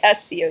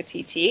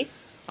ARLOESCOTT.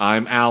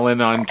 I'm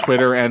Alan on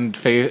Twitter and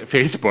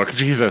Facebook.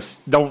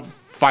 Jesus, don't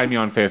find me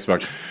on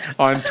Facebook.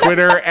 On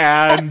Twitter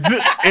and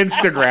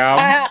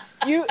Instagram.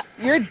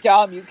 You're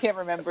dumb. You can't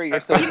remember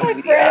your social My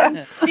media.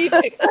 friend. Be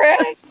my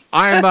friend.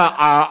 I'm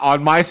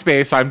on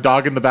MySpace. I'm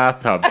Dog in the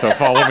Bathtub, so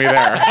follow me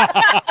there.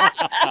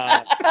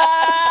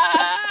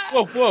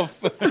 Woof,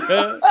 woof.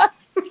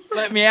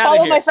 Let me out Follow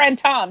of here. my friend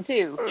Tom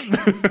too.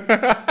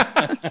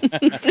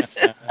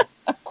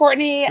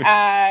 Courtney,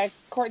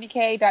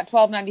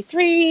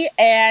 CourtneyK.1293,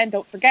 and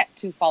don't forget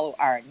to follow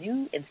our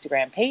new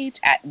Instagram page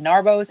at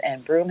Narbos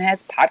and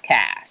Broomheads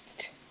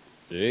Podcast.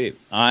 Sweet.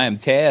 I'm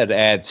Ted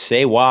at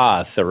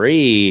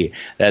Saywa3.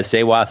 That's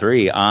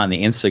Saywa3 on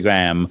the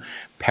Instagram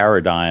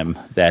paradigm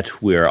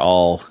that we're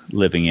all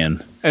living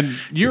in. And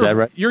Is that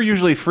right? you're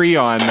usually free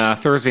on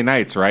Thursday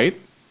nights, right?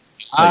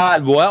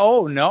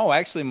 No,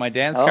 actually, my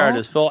dance card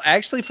is full.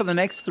 Actually, for the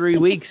next 3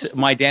 weeks,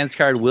 my dance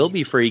card will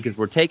be free because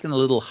we're taking a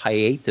little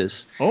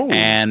hiatus. Oh.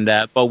 And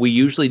but we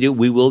usually do.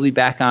 We will be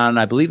back on,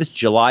 I believe it's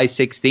July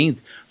 16th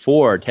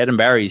for Ted and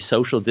Barry's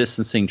social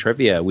distancing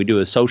trivia. We do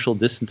a social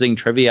distancing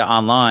trivia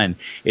online.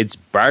 It's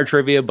bar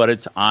trivia, but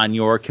it's on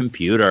your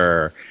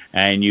computer,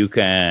 and you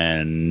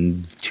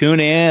can tune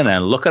in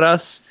and look at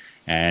us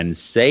and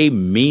say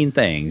mean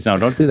things. No,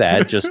 don't do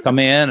that. Just come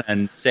in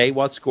and say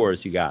what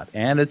scores you got.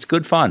 And it's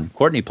good fun.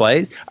 Courtney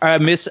plays.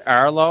 Miss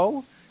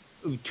Arlo,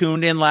 who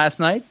tuned in last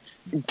night.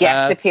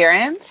 Guest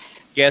appearance.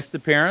 Guest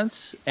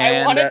appearance. I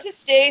And, wanted to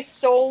stay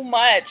so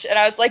much, and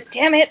I was like,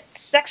 damn it,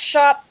 sex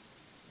shop.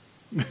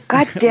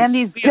 God damn,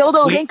 these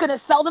dildos ain't gonna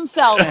sell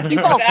themselves.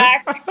 People.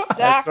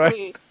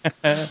 Exactly.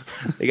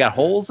 they got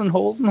holes and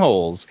holes and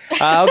holes.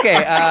 Okay.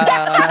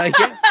 Yeah.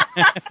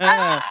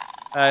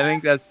 I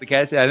think that's the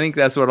catch. I think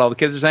that's what all the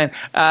kids are saying.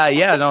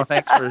 No,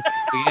 thanks for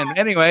sticking in.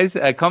 Anyways,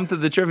 come to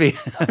the trivia.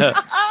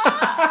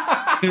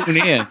 Tune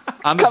in.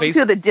 On the Come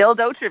to the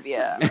dildo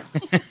trivia.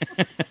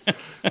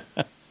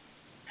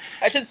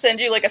 I should send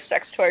you like a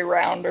sex toy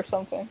round or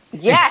something.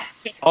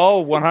 Yes.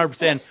 Oh,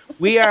 100%.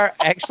 We are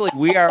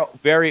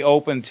very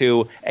open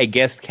to a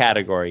guest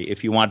category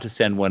if you want to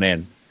send one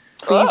in.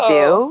 Please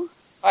do.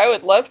 I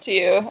would love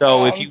to.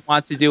 So if you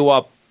want to do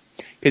up,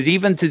 because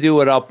even to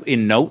do it up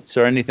in notes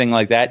or anything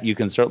like that, you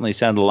can certainly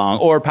send along,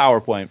 or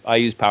PowerPoint. I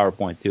use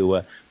PowerPoint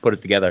to put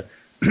it together.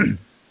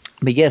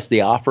 But yes, the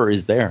offer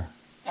is there.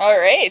 All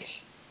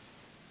right.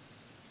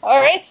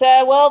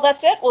 Well,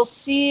 that's it. We'll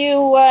see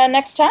you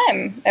next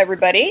time,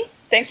 everybody.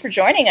 Thanks for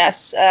joining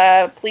us.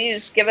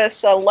 Please give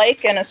us a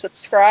like and a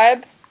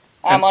subscribe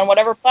on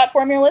whatever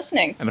platform you're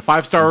listening. And a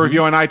 5-star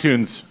review on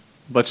iTunes.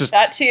 Let's just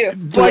That too.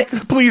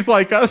 please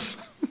like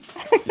us.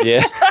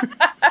 Yeah.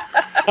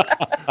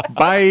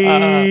 Bye.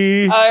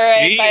 All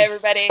right. Peace. Bye,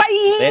 everybody.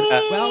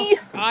 Bye. Well,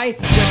 I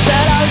just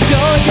said I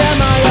told you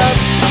my love.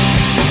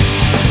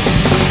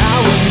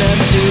 I would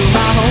never do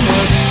my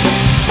homework.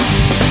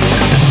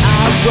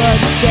 I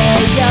would stay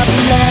up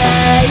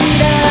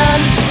late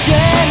and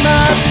dream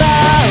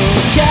about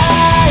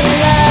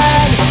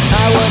Caroline.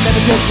 I would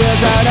never take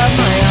girls out of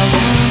my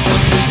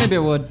house. Maybe I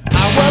would.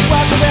 I would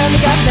walk around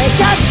and got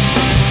naked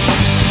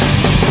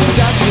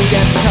just to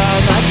get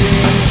caught my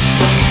dreams.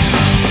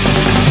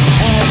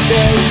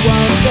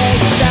 Everyone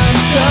thinks I'm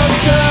so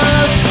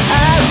cool.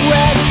 I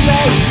went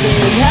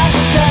crazy at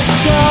the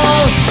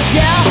school.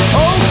 Yeah,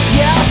 oh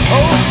yeah,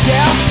 oh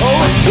yeah,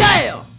 oh yeah.